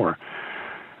in more.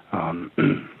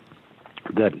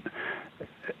 That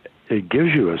it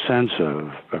gives you a sense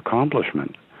of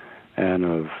accomplishment and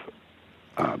of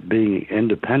being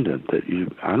independent that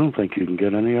I don't think you can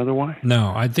get any other way.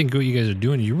 No, I think what you guys are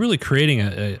doing, you're really creating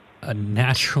a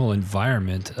natural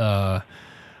environment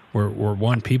where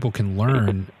one, people can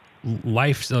learn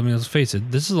life. I mean, let's face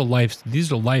it, these are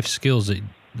life skills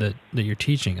that you're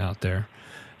teaching out there.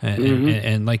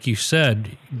 And like you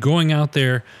said, going out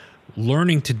there,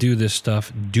 learning to do this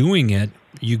stuff, doing it,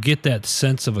 you get that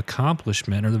sense of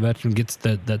accomplishment, or the veteran gets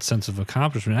that sense of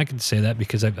accomplishment. I can say that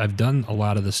because I've done a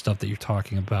lot of the stuff that you're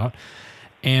talking about.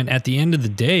 And at the end of the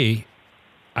day,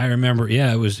 I remember,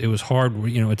 it was hard.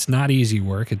 It's not easy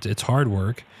work. It's hard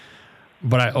work.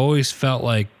 But I always felt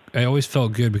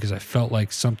good because I felt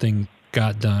like something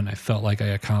got done. I felt like I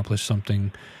accomplished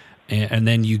something. And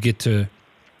then you get to,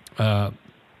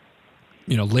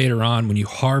 later on when you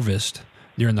harvest,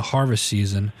 during the harvest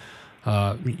season,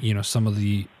 some of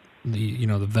the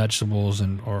vegetables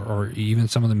or even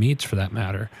some of the meats for that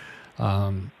matter,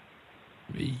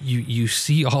 you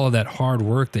see all of that hard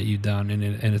work that you've done,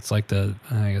 and it's like the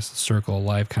circle of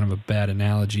life, kind of a bad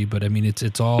analogy, but I mean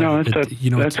it's all. No,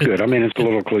 that's good. I mean, it's a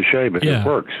little cliche, but it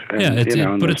works.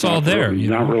 And, but it's all there.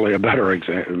 Not really a better way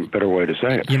to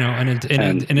say it.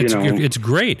 It's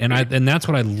great, and that's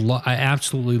what I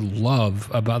absolutely love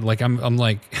about. Like I'm on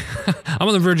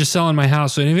the verge of selling my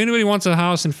house. So if anybody wants a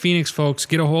house in Phoenix, folks,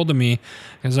 get a hold of me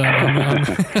because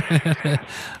I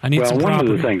need some property. Well, one of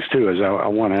the things too is I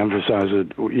want to emphasize that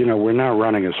we're not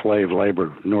running a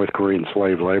North Korean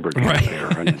slave labor camp here,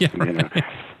 and,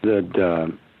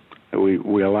 that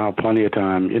we allow plenty of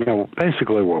time.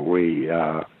 Basically what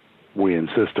we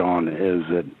insist on is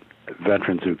that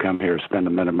veterans who come here spend a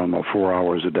minimum of 4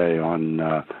 hours a day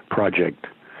on project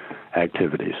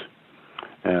activities,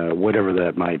 whatever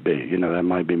that might be. That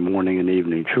might be morning and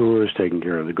evening chores, taking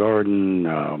care of the garden.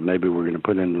 Maybe we're going to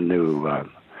put in a new,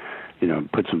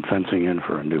 put some fencing in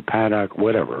for a new paddock,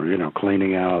 whatever,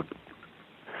 cleaning out,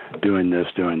 doing this,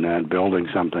 doing that, building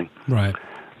something. Right.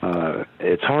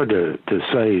 It's hard to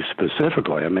say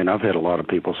specifically. I mean, I've had a lot of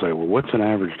people say, well, what's an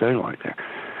average day like there?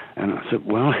 And I said,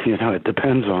 well, it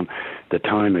depends on the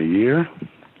time of year.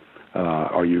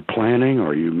 Are you planting?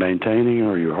 Are you maintaining?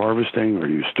 Are you harvesting? Are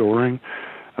you storing?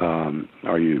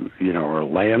 Are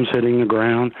lambs hitting the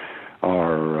ground?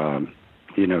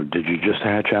 Did you just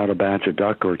hatch out a batch of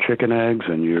duck or chicken eggs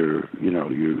and you're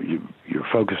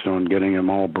focused on getting them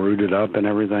all brooded up and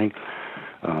everything?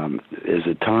 Is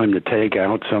it time to take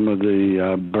out some of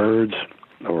the birds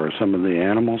or some of the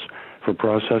animals for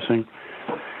processing?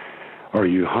 Are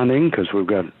you hunting? Because we've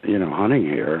got, hunting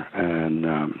here,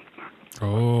 and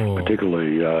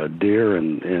particularly deer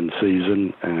in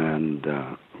season and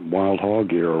wild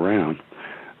hog year round.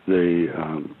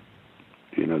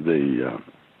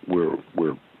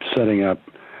 We're setting up,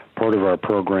 part of our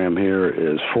program here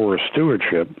is forest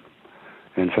stewardship.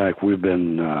 In fact, we're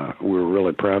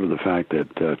really proud of the fact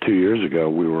that 2 years ago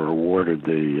we were awarded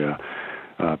the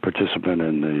participant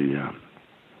in the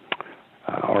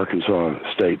Arkansas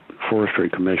State Forestry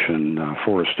Commission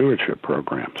Forest Stewardship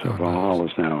Program. So Valhalla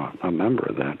is now a member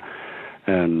of that.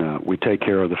 And we take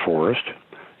care of the forest.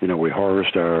 We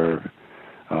harvest our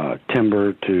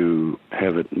timber to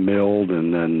have it milled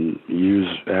and then use,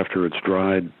 after it's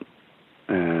dried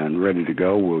and ready to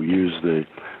go, we'll use the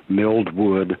milled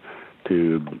wood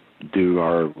to do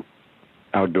our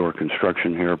outdoor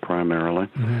construction here primarily.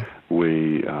 Mm-hmm.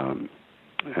 We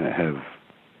have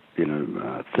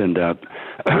thinned out.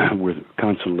 We're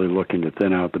constantly looking to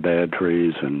thin out the bad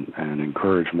trees and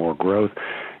encourage more growth.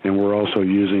 and we're also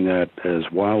using that as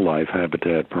wildlife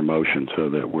habitat promotion, so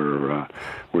that we're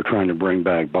trying to bring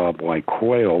back bobwhite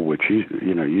quail, which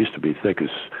used to be thick as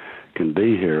can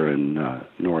be here in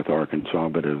North Arkansas,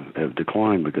 but have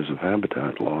declined because of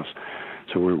habitat loss.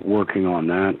 So we're working on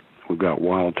that. We've got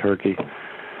wild turkey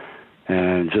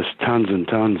and just tons and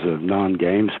tons of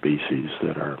non-game species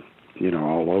that are,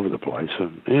 all over the place.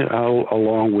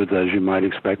 Along with, as you might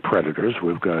expect, predators.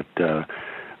 We've got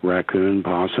raccoon,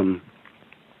 possum,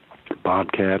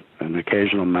 bobcat, an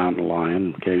occasional mountain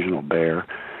lion, occasional bear,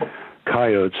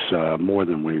 coyotes, more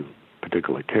than we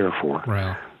particularly care for.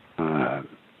 Right.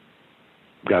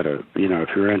 If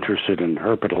you're interested in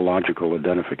herpetological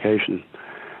identification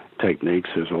techniques,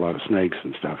 there's a lot of snakes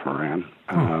and stuff around.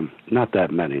 Not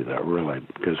that many, though, really,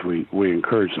 because we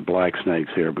encourage the black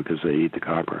snakes here because they eat the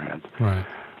copperheads. Right.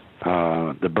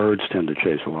 The birds tend to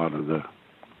chase a lot of the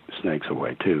snakes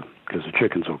away, too, because the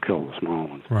chickens will kill the small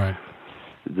ones. Right.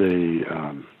 We've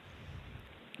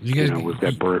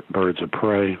got birds of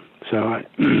prey. So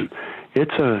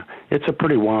it's a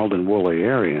pretty wild and woolly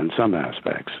area in some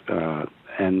aspects.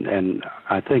 And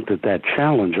I think that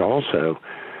challenge also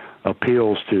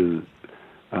appeals to,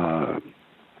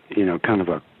 kind of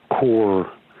a core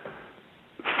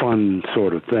fun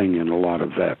sort of thing in a lot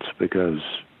of vets, because,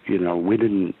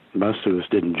 most of us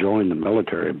didn't join the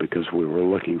military because we were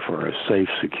looking for a safe,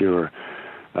 secure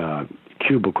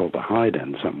cubicle to hide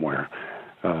in somewhere.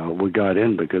 We got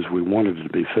in because we wanted it to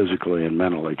be physically and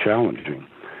mentally challenging,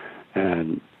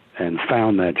 and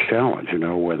found that challenge,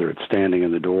 whether it's standing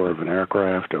in the door of an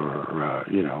aircraft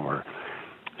or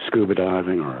scuba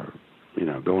diving or,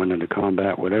 going into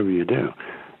combat, whatever you do.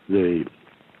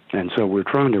 And so we're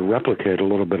trying to replicate a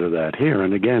little bit of that here.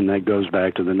 And again, that goes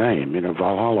back to the name,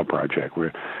 Valhalla Project.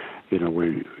 We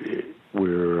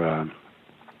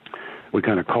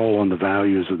kind of call on the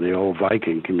values of the old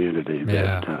Viking community.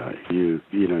 Yeah. That you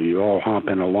all hop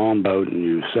in a longboat and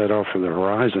you set off for the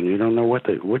horizon. You don't know what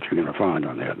you're going to find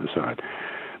on the other side,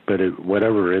 but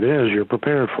whatever it is, you're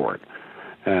prepared for it.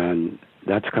 And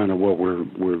that's kind of what we're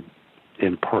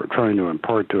trying to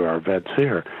impart to our vets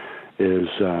here. Is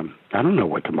I don't know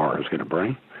what tomorrow's going to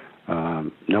bring.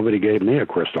 Nobody gave me a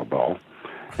crystal ball.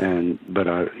 But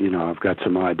I've got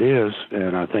some ideas,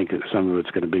 and I think that some of it's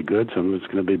going to be good, some of it's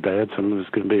going to be bad, some of it's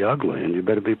going to be ugly, and you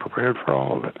better be prepared for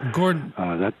all of it. Gordon,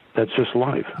 that's just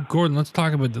life. Gordon, let's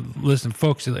talk about listen,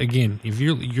 folks. Again, if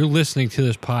you're listening to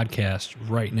this podcast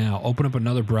right now, open up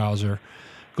another browser,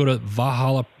 go to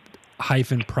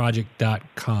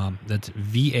Valhalla-project.com. That's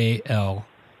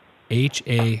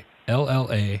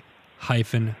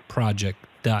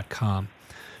VALHALLA-project.com.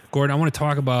 Gordon, I want to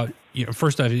talk about,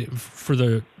 first off, for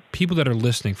the people that are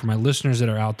listening, for my listeners that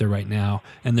are out there right now,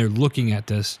 and they're looking at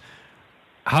this,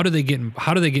 how do they get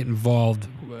involved?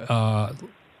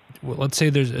 Let's say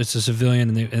it's a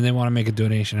civilian and they want to make a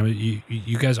donation. I mean,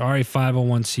 you guys are a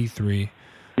 501c3.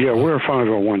 Yeah, we're a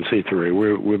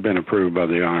 501c3. We've been approved by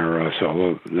the IRS,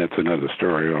 although that's another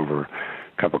story over a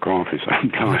cup of coffee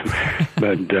sometime.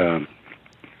 But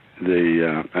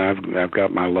I've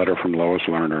got my letter from Lois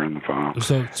Lerner in the file.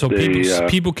 So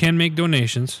people can make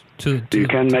donations to you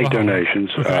can make Valhalla.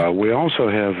 donations. Okay. We also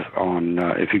have on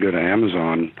if you go to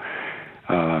Amazon,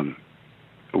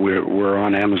 we're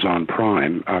on Amazon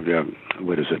Prime. I've got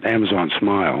Amazon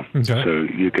Smile. Okay. So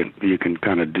you can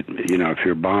kind of if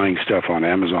you're buying stuff on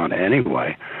Amazon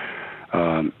anyway,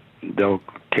 they'll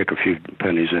kick a few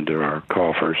pennies into our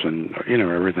coffers, and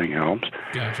everything helps.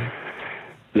 Gotcha.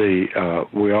 We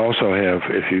also have,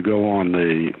 if you go on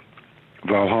the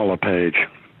Valhalla page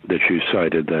that you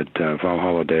cited, that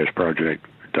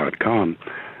Valhalla-project.com,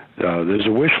 there's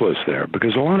a wish list there,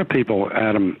 because a lot of people,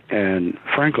 Adam, and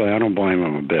frankly, I don't blame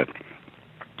them a bit,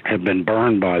 have been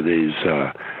burned by these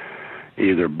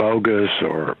either bogus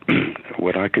or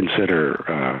what I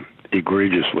consider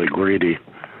egregiously greedy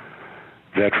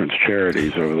veterans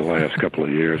charities over the last couple of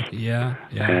years. Yeah.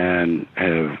 And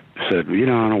have said, I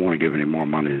don't want to give any more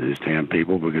money to these damn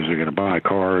people because they're going to buy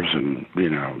cars and,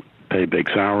 pay big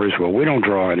salaries. Well, we don't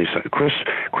draw any. Chris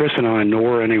and I,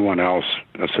 nor anyone else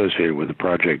associated with the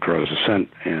project, draws a cent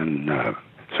in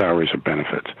salaries or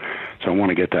benefits. So I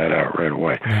want to get that out right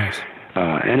away. Nice.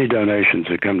 Any donations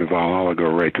that come to Valhalla go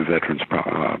right to veterans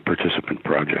participant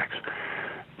projects.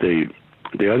 The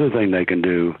other thing they can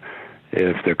do,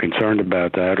 if they're concerned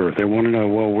about that, or if they want to know,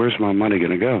 well, where's my money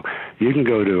going to go? You can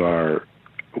go to our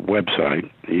website.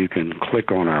 You can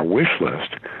click on our wish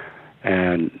list,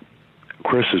 and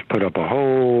Chris has put up a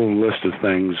whole list of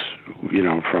things,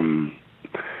 from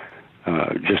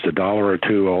just $1 or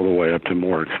 $2 all the way up to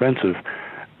more expensive,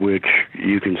 which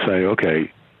you can say, okay,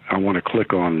 I want to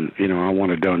click on, I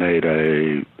want to donate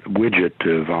a widget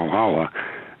to Valhalla,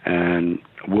 and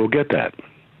we'll get that.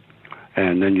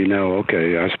 And then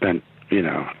okay, I spent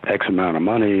X amount of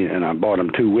money, and I bought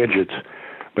them 2 widgets,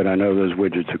 but I know those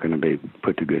widgets are going to be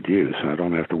put to good use. I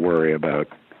don't have to worry about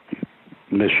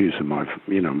misuse of my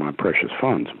my precious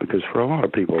funds, because for a lot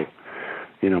of people,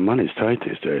 money's tight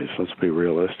these days. Let's be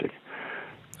realistic.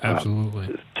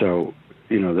 Absolutely. So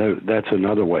that's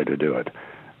another way to do it.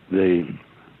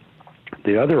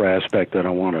 The other aspect that I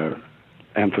want to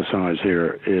emphasize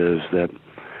here is that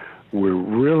we're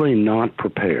really not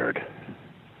prepared.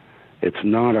 It's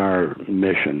not our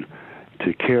mission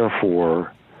to care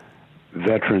for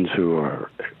veterans who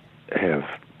have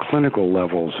clinical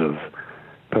levels of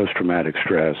post-traumatic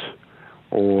stress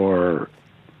or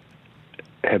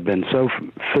have been so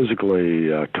physically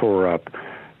tore up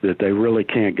that they really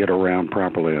can't get around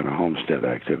properly on a homestead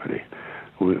activity.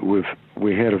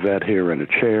 We had a vet here in a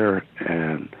chair,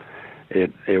 and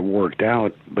it worked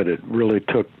out, but it really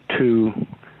took 2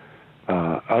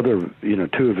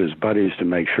 of his buddies to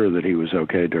make sure that he was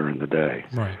okay during the day.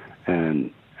 Right.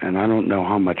 And I don't know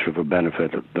how much of a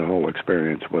benefit the whole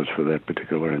experience was for that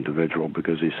particular individual,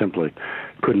 because he simply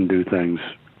couldn't do things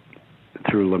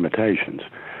through limitations.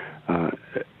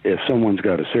 If someone's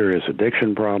got a serious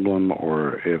addiction problem,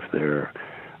 or if they're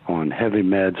on heavy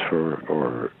meds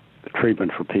or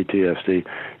treatment for PTSD,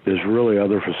 there's really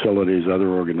other facilities, other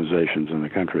organizations in the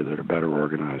country that are better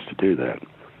organized to do that.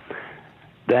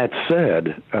 That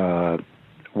said,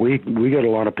 we get a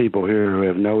lot of people here who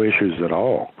have no issues at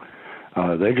all.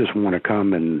 They just want to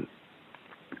come and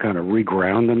kind of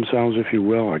reground themselves, if you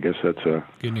will. I guess that's a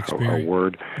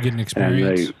word. Get an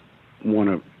experience. And they want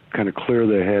to kind of clear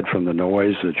their head from the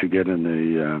noise that you get in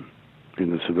the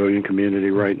civilian community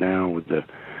right now, with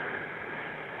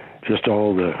just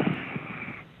all the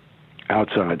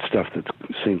outside stuff that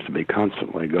seems to be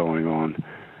constantly going on,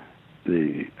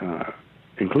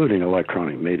 including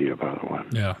electronic media, by the way.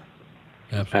 Yeah,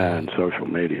 absolutely. And social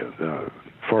media.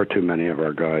 Far too many of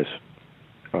our guys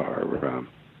are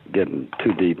getting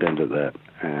too deep into that.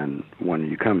 And when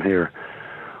you come here,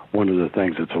 one of the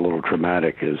things that's a little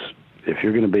traumatic is, if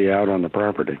you're going to be out on the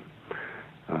property,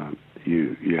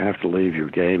 you have to leave your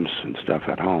games and stuff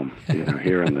at home,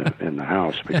 here in the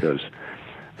house, because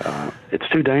it's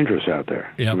too dangerous out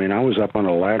there. Yep. I mean, I was up on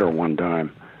a ladder one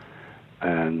time,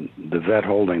 and the vet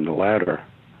holding the ladder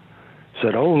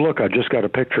said, "Oh, look, I just got a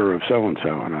picture of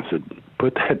so-and-so." And I said,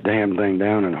 "Put that damn thing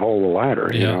down and hold the ladder."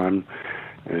 Yeah.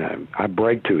 I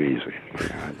break too easy.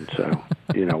 And so,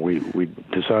 we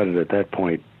decided at that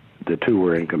point the 2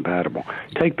 were incompatible.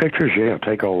 Take pictures,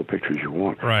 take all the pictures you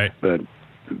want. Right. But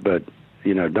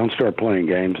don't start playing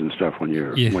games and stuff when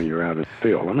you're out in the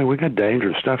field. I mean, we got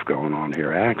dangerous stuff going on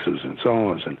here: axes and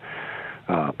saws and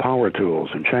power tools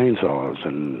and chainsaws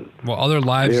and other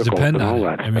lives depend on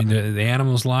that. I mean, the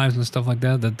animals' lives and stuff like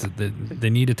that. That they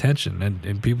need attention,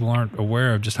 and people aren't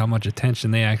aware of just how much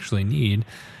attention they actually need,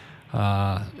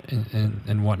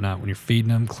 and whatnot. When you're feeding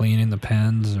them, cleaning the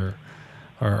pens or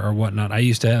whatnot. I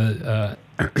used to have.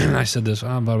 I said this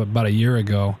about a year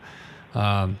ago.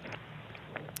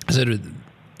 I said,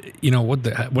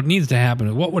 what needs to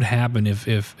happen? What would happen if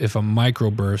a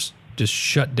microburst just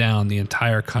shut down the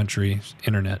entire country's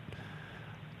internet?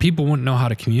 People wouldn't know how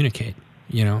to communicate.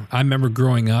 I remember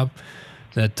growing up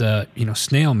that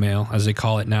snail mail, as they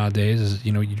call it nowadays, is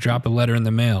you drop a letter in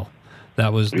the mail.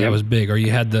 That was big. Or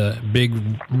you had the big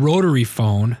rotary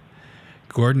phone.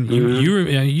 Gordon,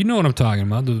 you know what I'm talking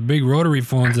about. The big rotary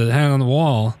phones that hang on the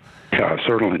wall. Yeah, I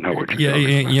certainly know what you're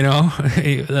talking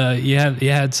about. You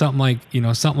had something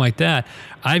like that.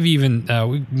 I've even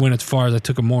went as far as I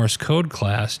took a Morse code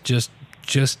class just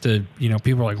to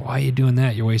people are like, why are you doing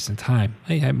that? You're wasting time.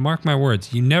 Hey, mark my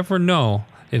words. You never know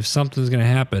if something's going to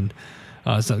happen.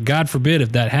 So God forbid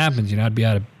if that happens. I'd be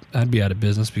out of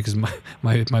business, because my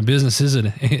business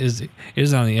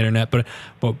is on the internet. But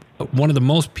one of the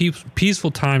most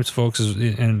peaceful times, folks, is,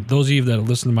 and those of you that have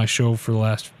listened to my show for the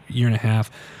last year and a half,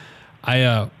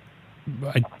 I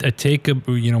take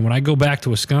when I go back to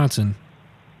Wisconsin,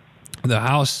 the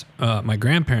house, my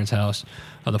grandparents' house,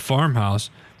 the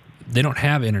farmhouse, they don't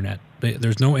have internet.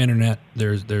 There's no internet.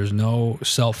 There's no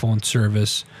cell phone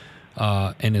service,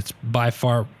 and it's by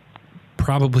far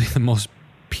probably the most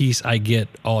peace I get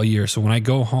all year. So when I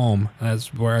go home,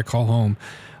 that's where I call home.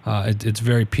 It's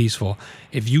very peaceful.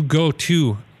 If you go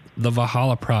to the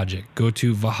Valhalla Project, go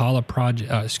to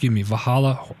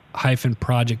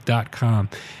Valhalla-project.com,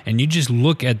 and you just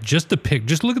look at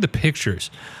the pictures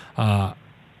at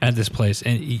this place,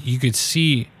 and you could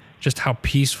see just how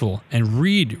peaceful, and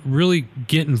really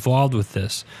get involved with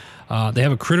this. They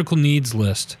have a critical needs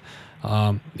list.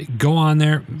 Go on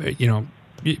there,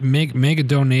 make a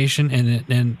donation.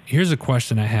 And here's a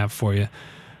question I have for you,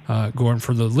 Gordon,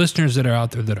 for the listeners that are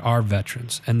out there that are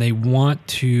veterans and they want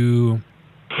to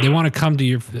come to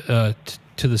your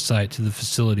to the site, to the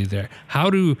facility there.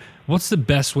 What's the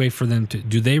best way for them to?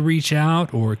 Do they reach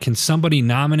out, or can somebody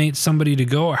nominate somebody to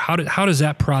go, or how does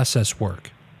that process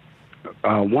work?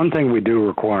 One thing we do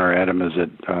require, Adam, is that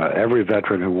every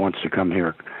veteran who wants to come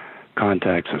here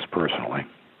contacts us personally.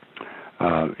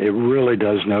 It really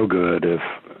does no good if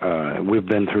we've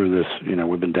been through this,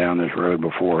 we've been down this road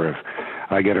before. If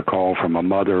I get a call from a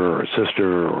mother or a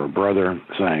sister or a brother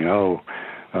saying,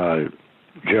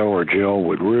 Joe or Jill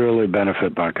would really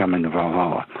benefit by coming to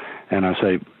Valhalla. And I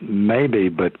say, maybe,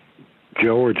 but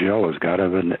Joe or Jill has got to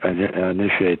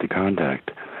initiate the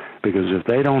contact. Because if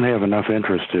they don't have enough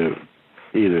interest to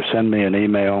either send me an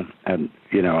email, and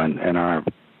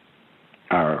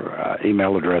our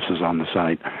email address is on the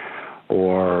site,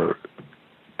 or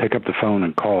pick up the phone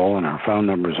and call, and our phone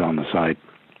number is on the site,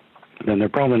 then they're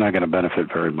probably not going to benefit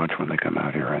very much when they come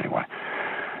out here anyway.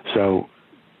 So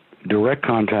direct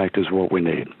contact is what we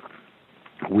need.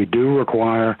 We do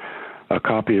require a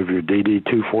copy of your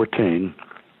DD-214,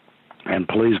 and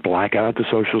please black out the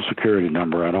Social Security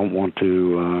number. I don't even want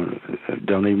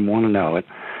to know it.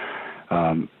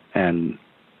 And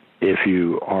if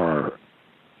you are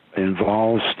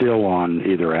involved still on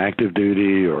either active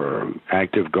duty or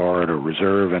active guard or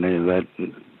reserve, any of that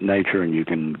nature, and you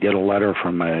can get a letter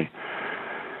from a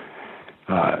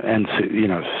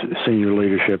senior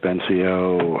leadership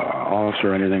NCO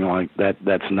officer, anything like that,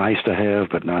 that's nice to have,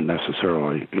 but not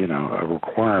necessarily, a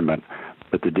requirement.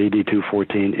 But the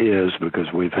DD-214 is,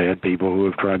 because we've had people who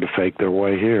have tried to fake their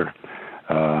way here.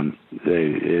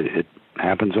 It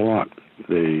happens a lot.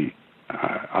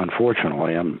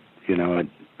 Unfortunately,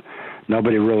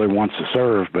 nobody really wants to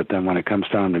serve, but then when it comes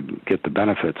time to get the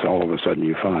benefits, all of a sudden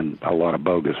you find a lot of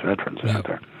bogus veterans out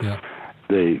there. Yeah.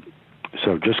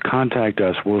 So just contact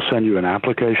us. We'll send you an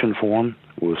application form.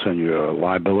 We'll send you a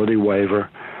liability waiver,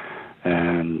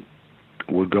 and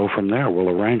we'll go from there. We'll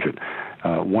arrange it.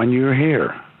 When you're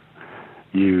here,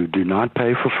 you do not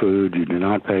pay for food. You do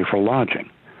not pay for lodging.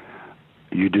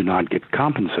 You do not get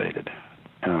compensated.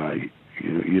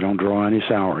 You don't draw any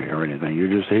salary or anything. You're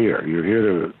just here. You're here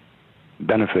to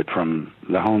benefit from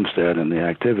the homestead and the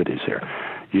activities here.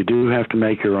 You do have to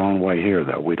make your own way here,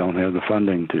 though. We don't have the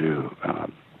funding to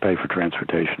pay for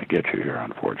transportation to get you here,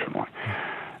 unfortunately.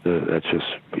 That's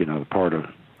just, part of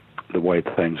the way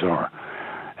things are.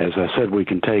 As I said, we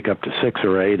can take up to 6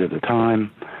 or 8 at a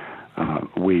time.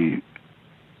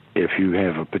 If you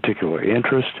have a particular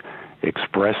interest,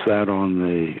 express that on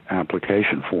the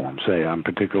application form. Say, I'm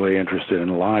particularly interested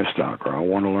in livestock, or I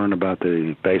want to learn about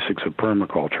the basics of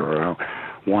permaculture, or I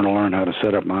want to learn how to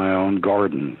set up my own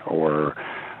garden, or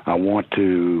I want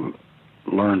to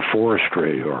learn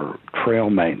forestry or trail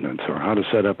maintenance, or how to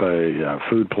set up a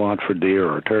food plot for deer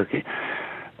or turkey.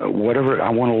 Whatever, I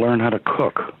want to learn how to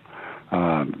cook.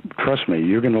 Trust me,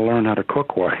 you're going to learn how to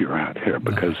cook while you're out here,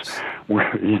 because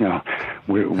we're not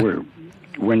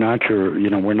we're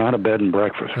not a bed and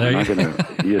breakfast. We're not going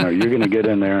to, you're going to get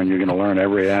in there and you're going to learn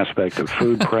every aspect of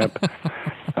food prep,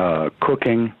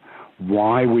 cooking,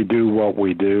 why we do what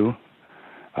we do,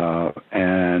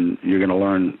 and you're going to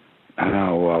learn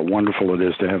how wonderful it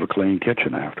is to have a clean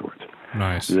kitchen afterwards.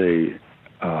 Nice. It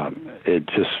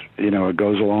just, it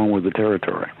goes along with the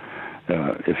territory.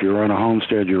 If you're on a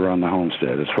homestead, you're on the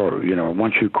homestead. As far,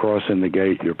 once you cross in the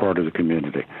gate, you're part of the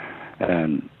community.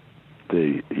 And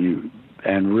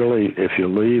really, if you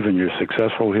leave and you're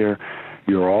successful here,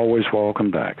 you're always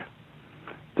welcome back.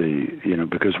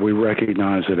 Because we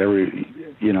recognize that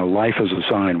life is a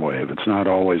sine wave. It's not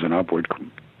always an upward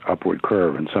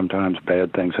curve, and sometimes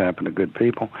bad things happen to good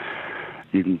people.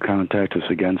 You can contact us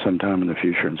again sometime in the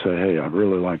future and say, hey, I'd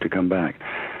really like to come back.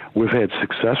 We've had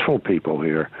successful people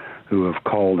here who have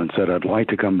called and said, I'd like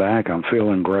to come back. I'm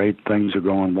feeling great. Things are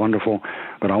going wonderful,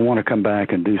 but I want to come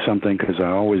back and do something because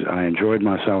I enjoyed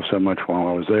myself so much while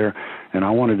I was there, and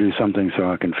I want to do something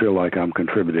so I can feel like I'm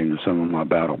contributing to some of my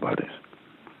battle buddies.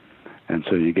 And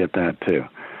so you get that too.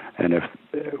 And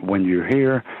when you're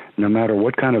here, no matter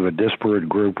what kind of a disparate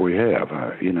group we have,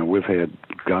 we've had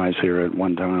guys here at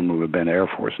one time who have been Air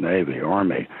Force, Navy,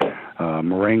 Army,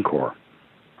 Marine Corps.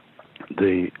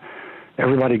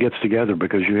 Everybody gets together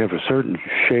because you have a certain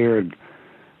shared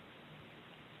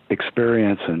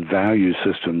experience and value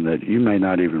system that you may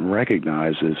not even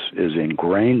recognize is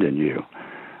ingrained in you.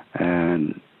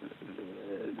 And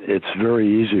it's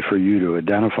very easy for you to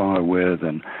identify with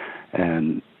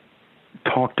and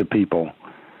talk to people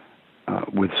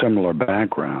with similar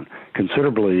background,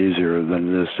 considerably easier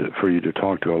than it is for you to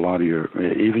talk to a lot of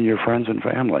even your friends and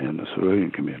family in the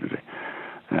civilian community.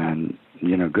 And,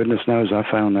 goodness knows I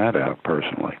found that out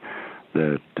personally,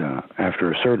 that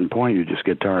after a certain point you just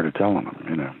get tired of telling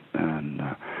them, and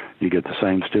you get the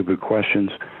same stupid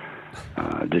questions.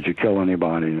 Did you kill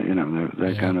anybody?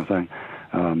 That kind of thing.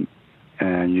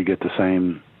 And you get the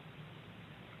same,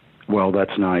 well,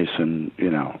 that's nice, and,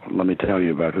 let me tell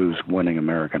you about who's winning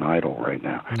American Idol right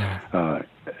now. Yeah.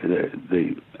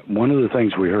 One of the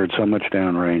things we heard so much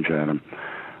downrange, Adam,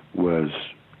 were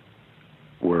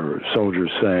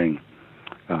soldiers saying,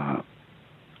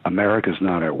 America's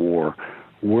not at war.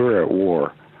 We're at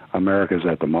war. America's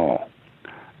at the mall.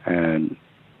 And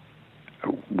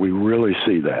we really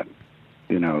see that.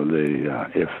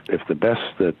 If the best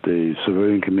that the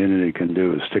civilian community can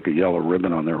do is stick a yellow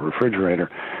ribbon on their refrigerator,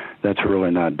 that's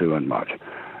really not doing much.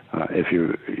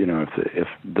 If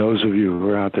those of you who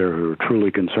are out there who are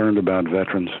truly concerned about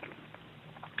veterans,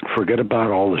 forget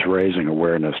about all this raising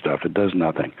awareness stuff. It does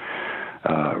nothing.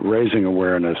 Raising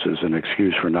awareness is an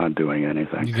excuse for not doing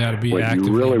anything. You got to be what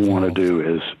actively you really involved. want to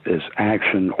do is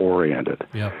action oriented.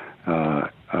 Yep.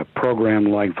 A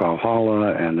program like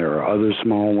Valhalla, and there are other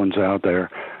small ones out there,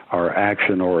 are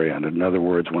action oriented. In other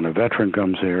words, when a veteran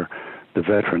comes here, the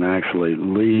veteran actually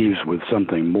leaves with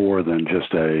something more than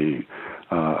just a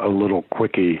little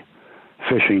quickie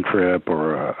fishing trip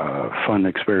or a fun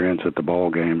experience at the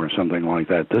ball game or something like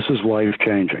that. This is life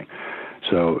changing.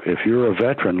 So if you're a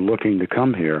veteran looking to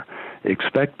come here,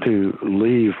 expect to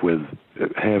leave with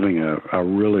having a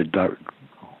really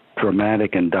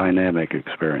dramatic and dynamic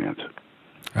experience.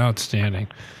 Outstanding.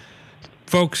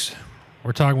 Folks,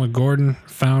 we're talking with Gordon,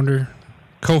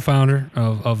 co-founder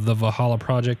of the Valhalla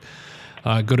Project.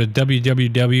 Go to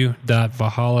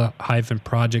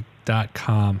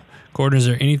www.valhalla-project.com. Gordon, is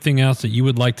there anything else that you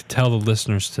would like to tell the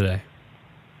listeners today?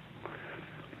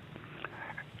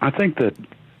 I think that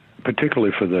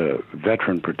particularly for the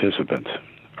veteran participants,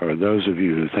 or those of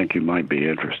you who think you might be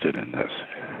interested in this,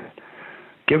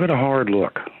 give it a hard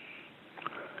look.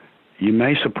 You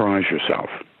may surprise yourself.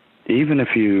 Even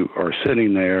if you are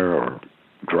sitting there or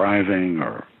driving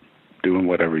or doing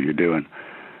whatever you're doing,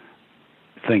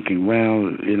 thinking, well,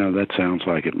 that sounds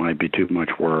like it might be too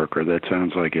much work, or that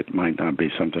sounds like it might not be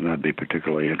something I'd be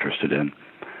particularly interested in.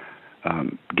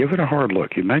 Give it a hard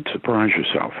look. You might surprise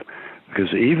yourself,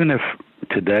 because even if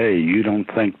today you don't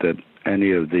think that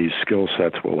any of these skill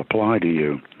sets will apply to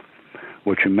you,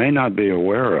 what you may not be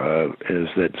aware of is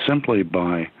that simply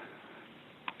by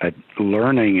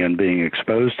learning and being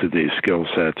exposed to these skill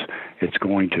sets, it's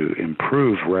going to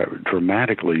improve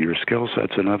dramatically your skill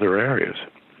sets in other areas.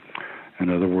 In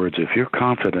other words, if you're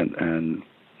confident and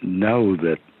know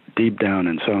that deep down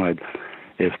inside,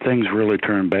 if things really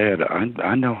turn bad,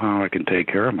 I know how I can take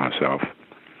care of myself,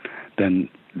 then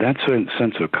that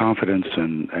sense of confidence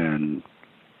and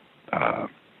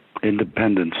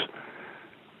independence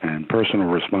and personal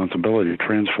responsibility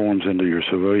transforms into your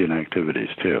civilian activities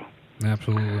too.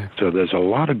 Absolutely. So there's a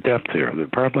lot of depth here,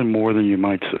 probably more than you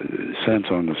might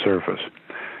sense on the surface.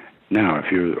 Now,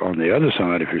 if you're on the other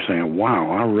side, if you're saying,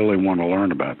 wow, I really want to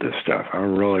learn about this stuff, I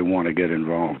really want to get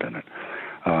involved in it,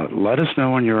 let us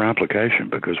know in your application,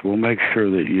 because we'll make sure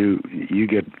that you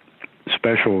get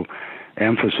special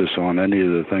emphasis on any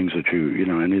of the things that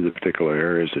any of the particular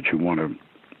areas that you want to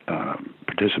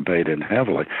participate in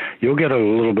heavily. You'll get a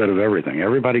little bit of everything.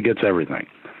 Everybody gets everything.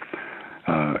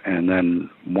 And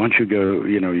then once you go,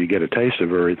 you get a taste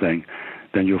of everything,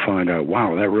 then you'll find out,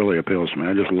 wow, that really appeals to me.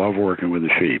 I just love working with the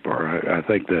sheep. Or I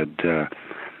think that,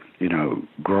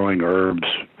 growing herbs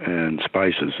and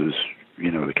spices is,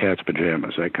 the cat's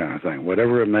pajamas, that kind of thing.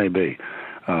 Whatever it may be,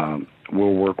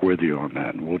 we'll work with you on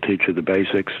that. And we'll teach you the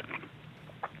basics.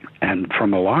 And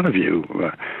from a lot of you,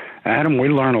 Adam, we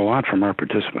learn a lot from our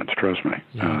participants, trust me.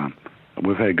 Yeah.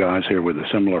 We've had guys here with a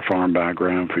similar farm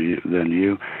background than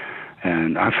you.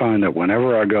 And I find that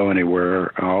whenever I go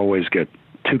anywhere, I always get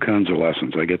two kinds of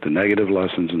lessons. I get the negative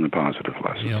lessons and the positive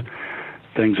lessons. Yep.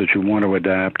 Things that you want to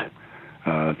adapt,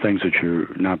 things that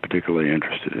you're not particularly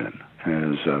interested in.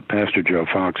 As Pastor Joe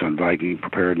Fox on Viking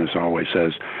Preparedness always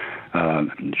says,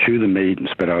 chew the meat and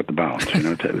spit out the bones.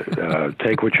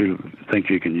 Take what you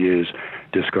think you can use,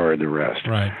 discard the rest.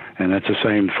 Right. And that's the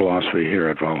same philosophy here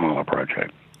at Valhalla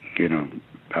Project.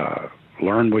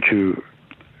 Learn what you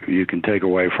can take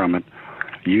away from it.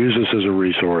 Use us as a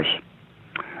resource.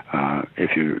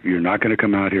 If you're not going to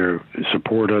come out here,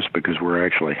 support us, because we're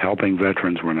actually helping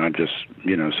veterans. We're not just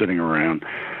sitting around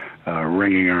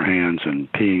wringing our hands and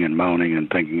peeing and moaning and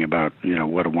thinking about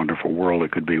what a wonderful world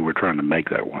it could be. We're trying to make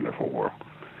that wonderful world.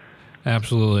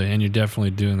 Absolutely, and you're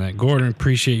definitely doing that. Gordon,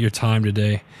 appreciate your time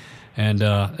today, and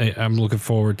I'm looking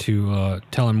forward to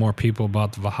telling more people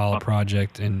about the Valhalla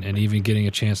project and even getting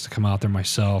a chance to come out there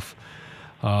myself.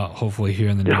 Hopefully here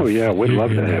in the we'd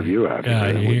love to have you out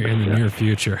here. Here in the near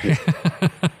future.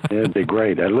 It'd be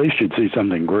great. At least you'd see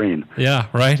something green. Yeah,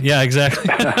 right? Yeah,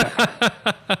 exactly.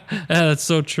 That's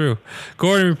so true.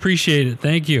 Gordon, appreciate it.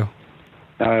 Thank you.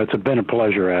 It's been a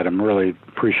pleasure, Adam. Really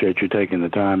appreciate you taking the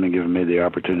time and giving me the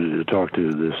opportunity to talk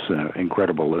to this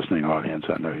incredible listening audience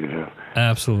I know you have.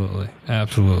 Absolutely.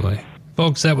 Absolutely.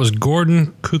 Folks, that was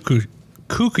Gordon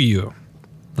Cucullu,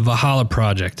 the Valhalla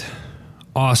Project.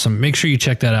 Awesome. Make sure you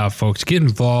check that out, folks. Get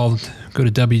involved. Go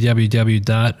to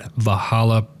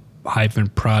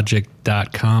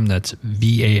www.valhalla-project.com. That's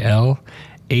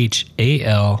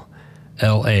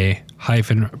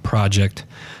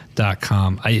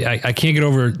VALHALLA-project.com. I can't get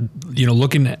over,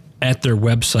 looking at their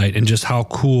website and just how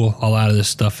cool a lot of this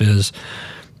stuff is.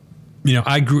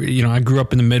 I grew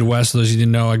up in the Midwest. Those of you who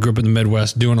didn't know, I grew up in the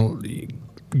Midwest doing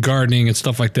gardening and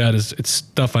stuff like that. It's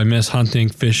stuff I miss, hunting,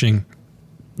 fishing.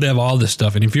 They have all this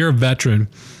stuff, and if you're a veteran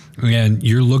and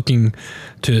you're looking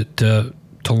to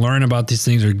learn about these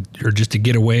things or just to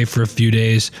get away for a few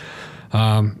days,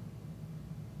 you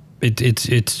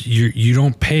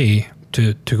don't pay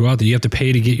to go out there. You have to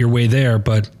pay to get your way there,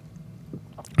 but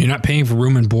you're not paying for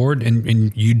room and board,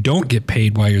 and you don't get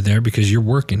paid while you're there because you're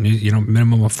working.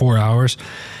 Minimum of 4 hours.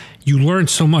 You learn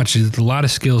so much. There's a lot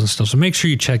of skills and stuff. So make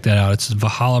sure you check that out. It's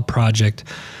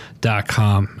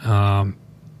ValhallaProject.com.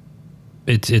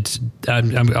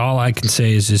 All I can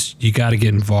say is just you got to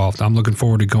get involved. I'm looking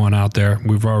forward to going out there.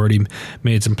 We've already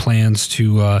made some plans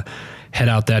to head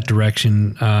out that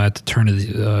direction at the turn of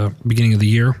the beginning of the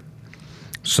year.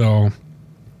 So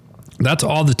that's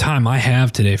all the time I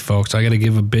have today, folks. I got to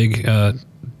give a big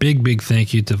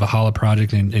thank you to Valhalla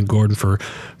Project and Gordon for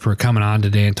coming on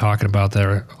today and talking about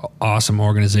their awesome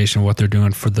organization, what they're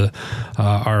doing for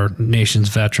our nation's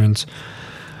veterans.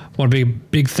 I want to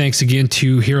big thanks again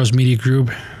to Heroes Media Group.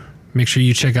 Make sure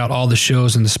you check out all the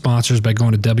shows and the sponsors by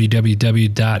going to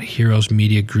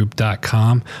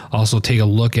www.heroesmediagroup.com. Also, take a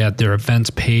look at their events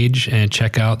page and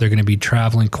check out. They're going to be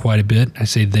traveling quite a bit. I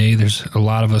say there's a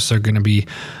lot of us are going to be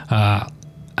out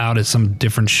at some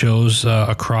different shows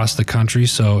across the country,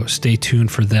 so stay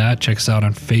tuned for that. Check us out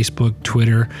on Facebook,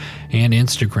 Twitter, and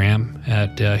Instagram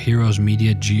at Heroes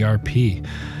Media GRP.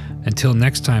 Until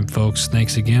next time, folks,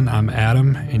 thanks again. I'm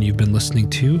Adam, and you've been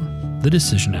listening to The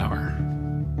Decision Hour.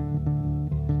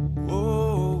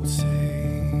 Oh,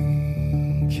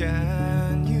 say,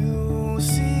 can you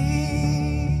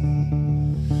see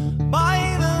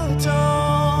by the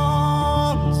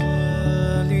dawn's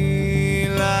early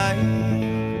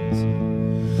light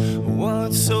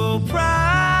what so proudly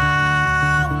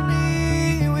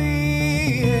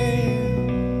we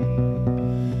hailed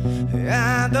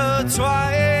at the twilight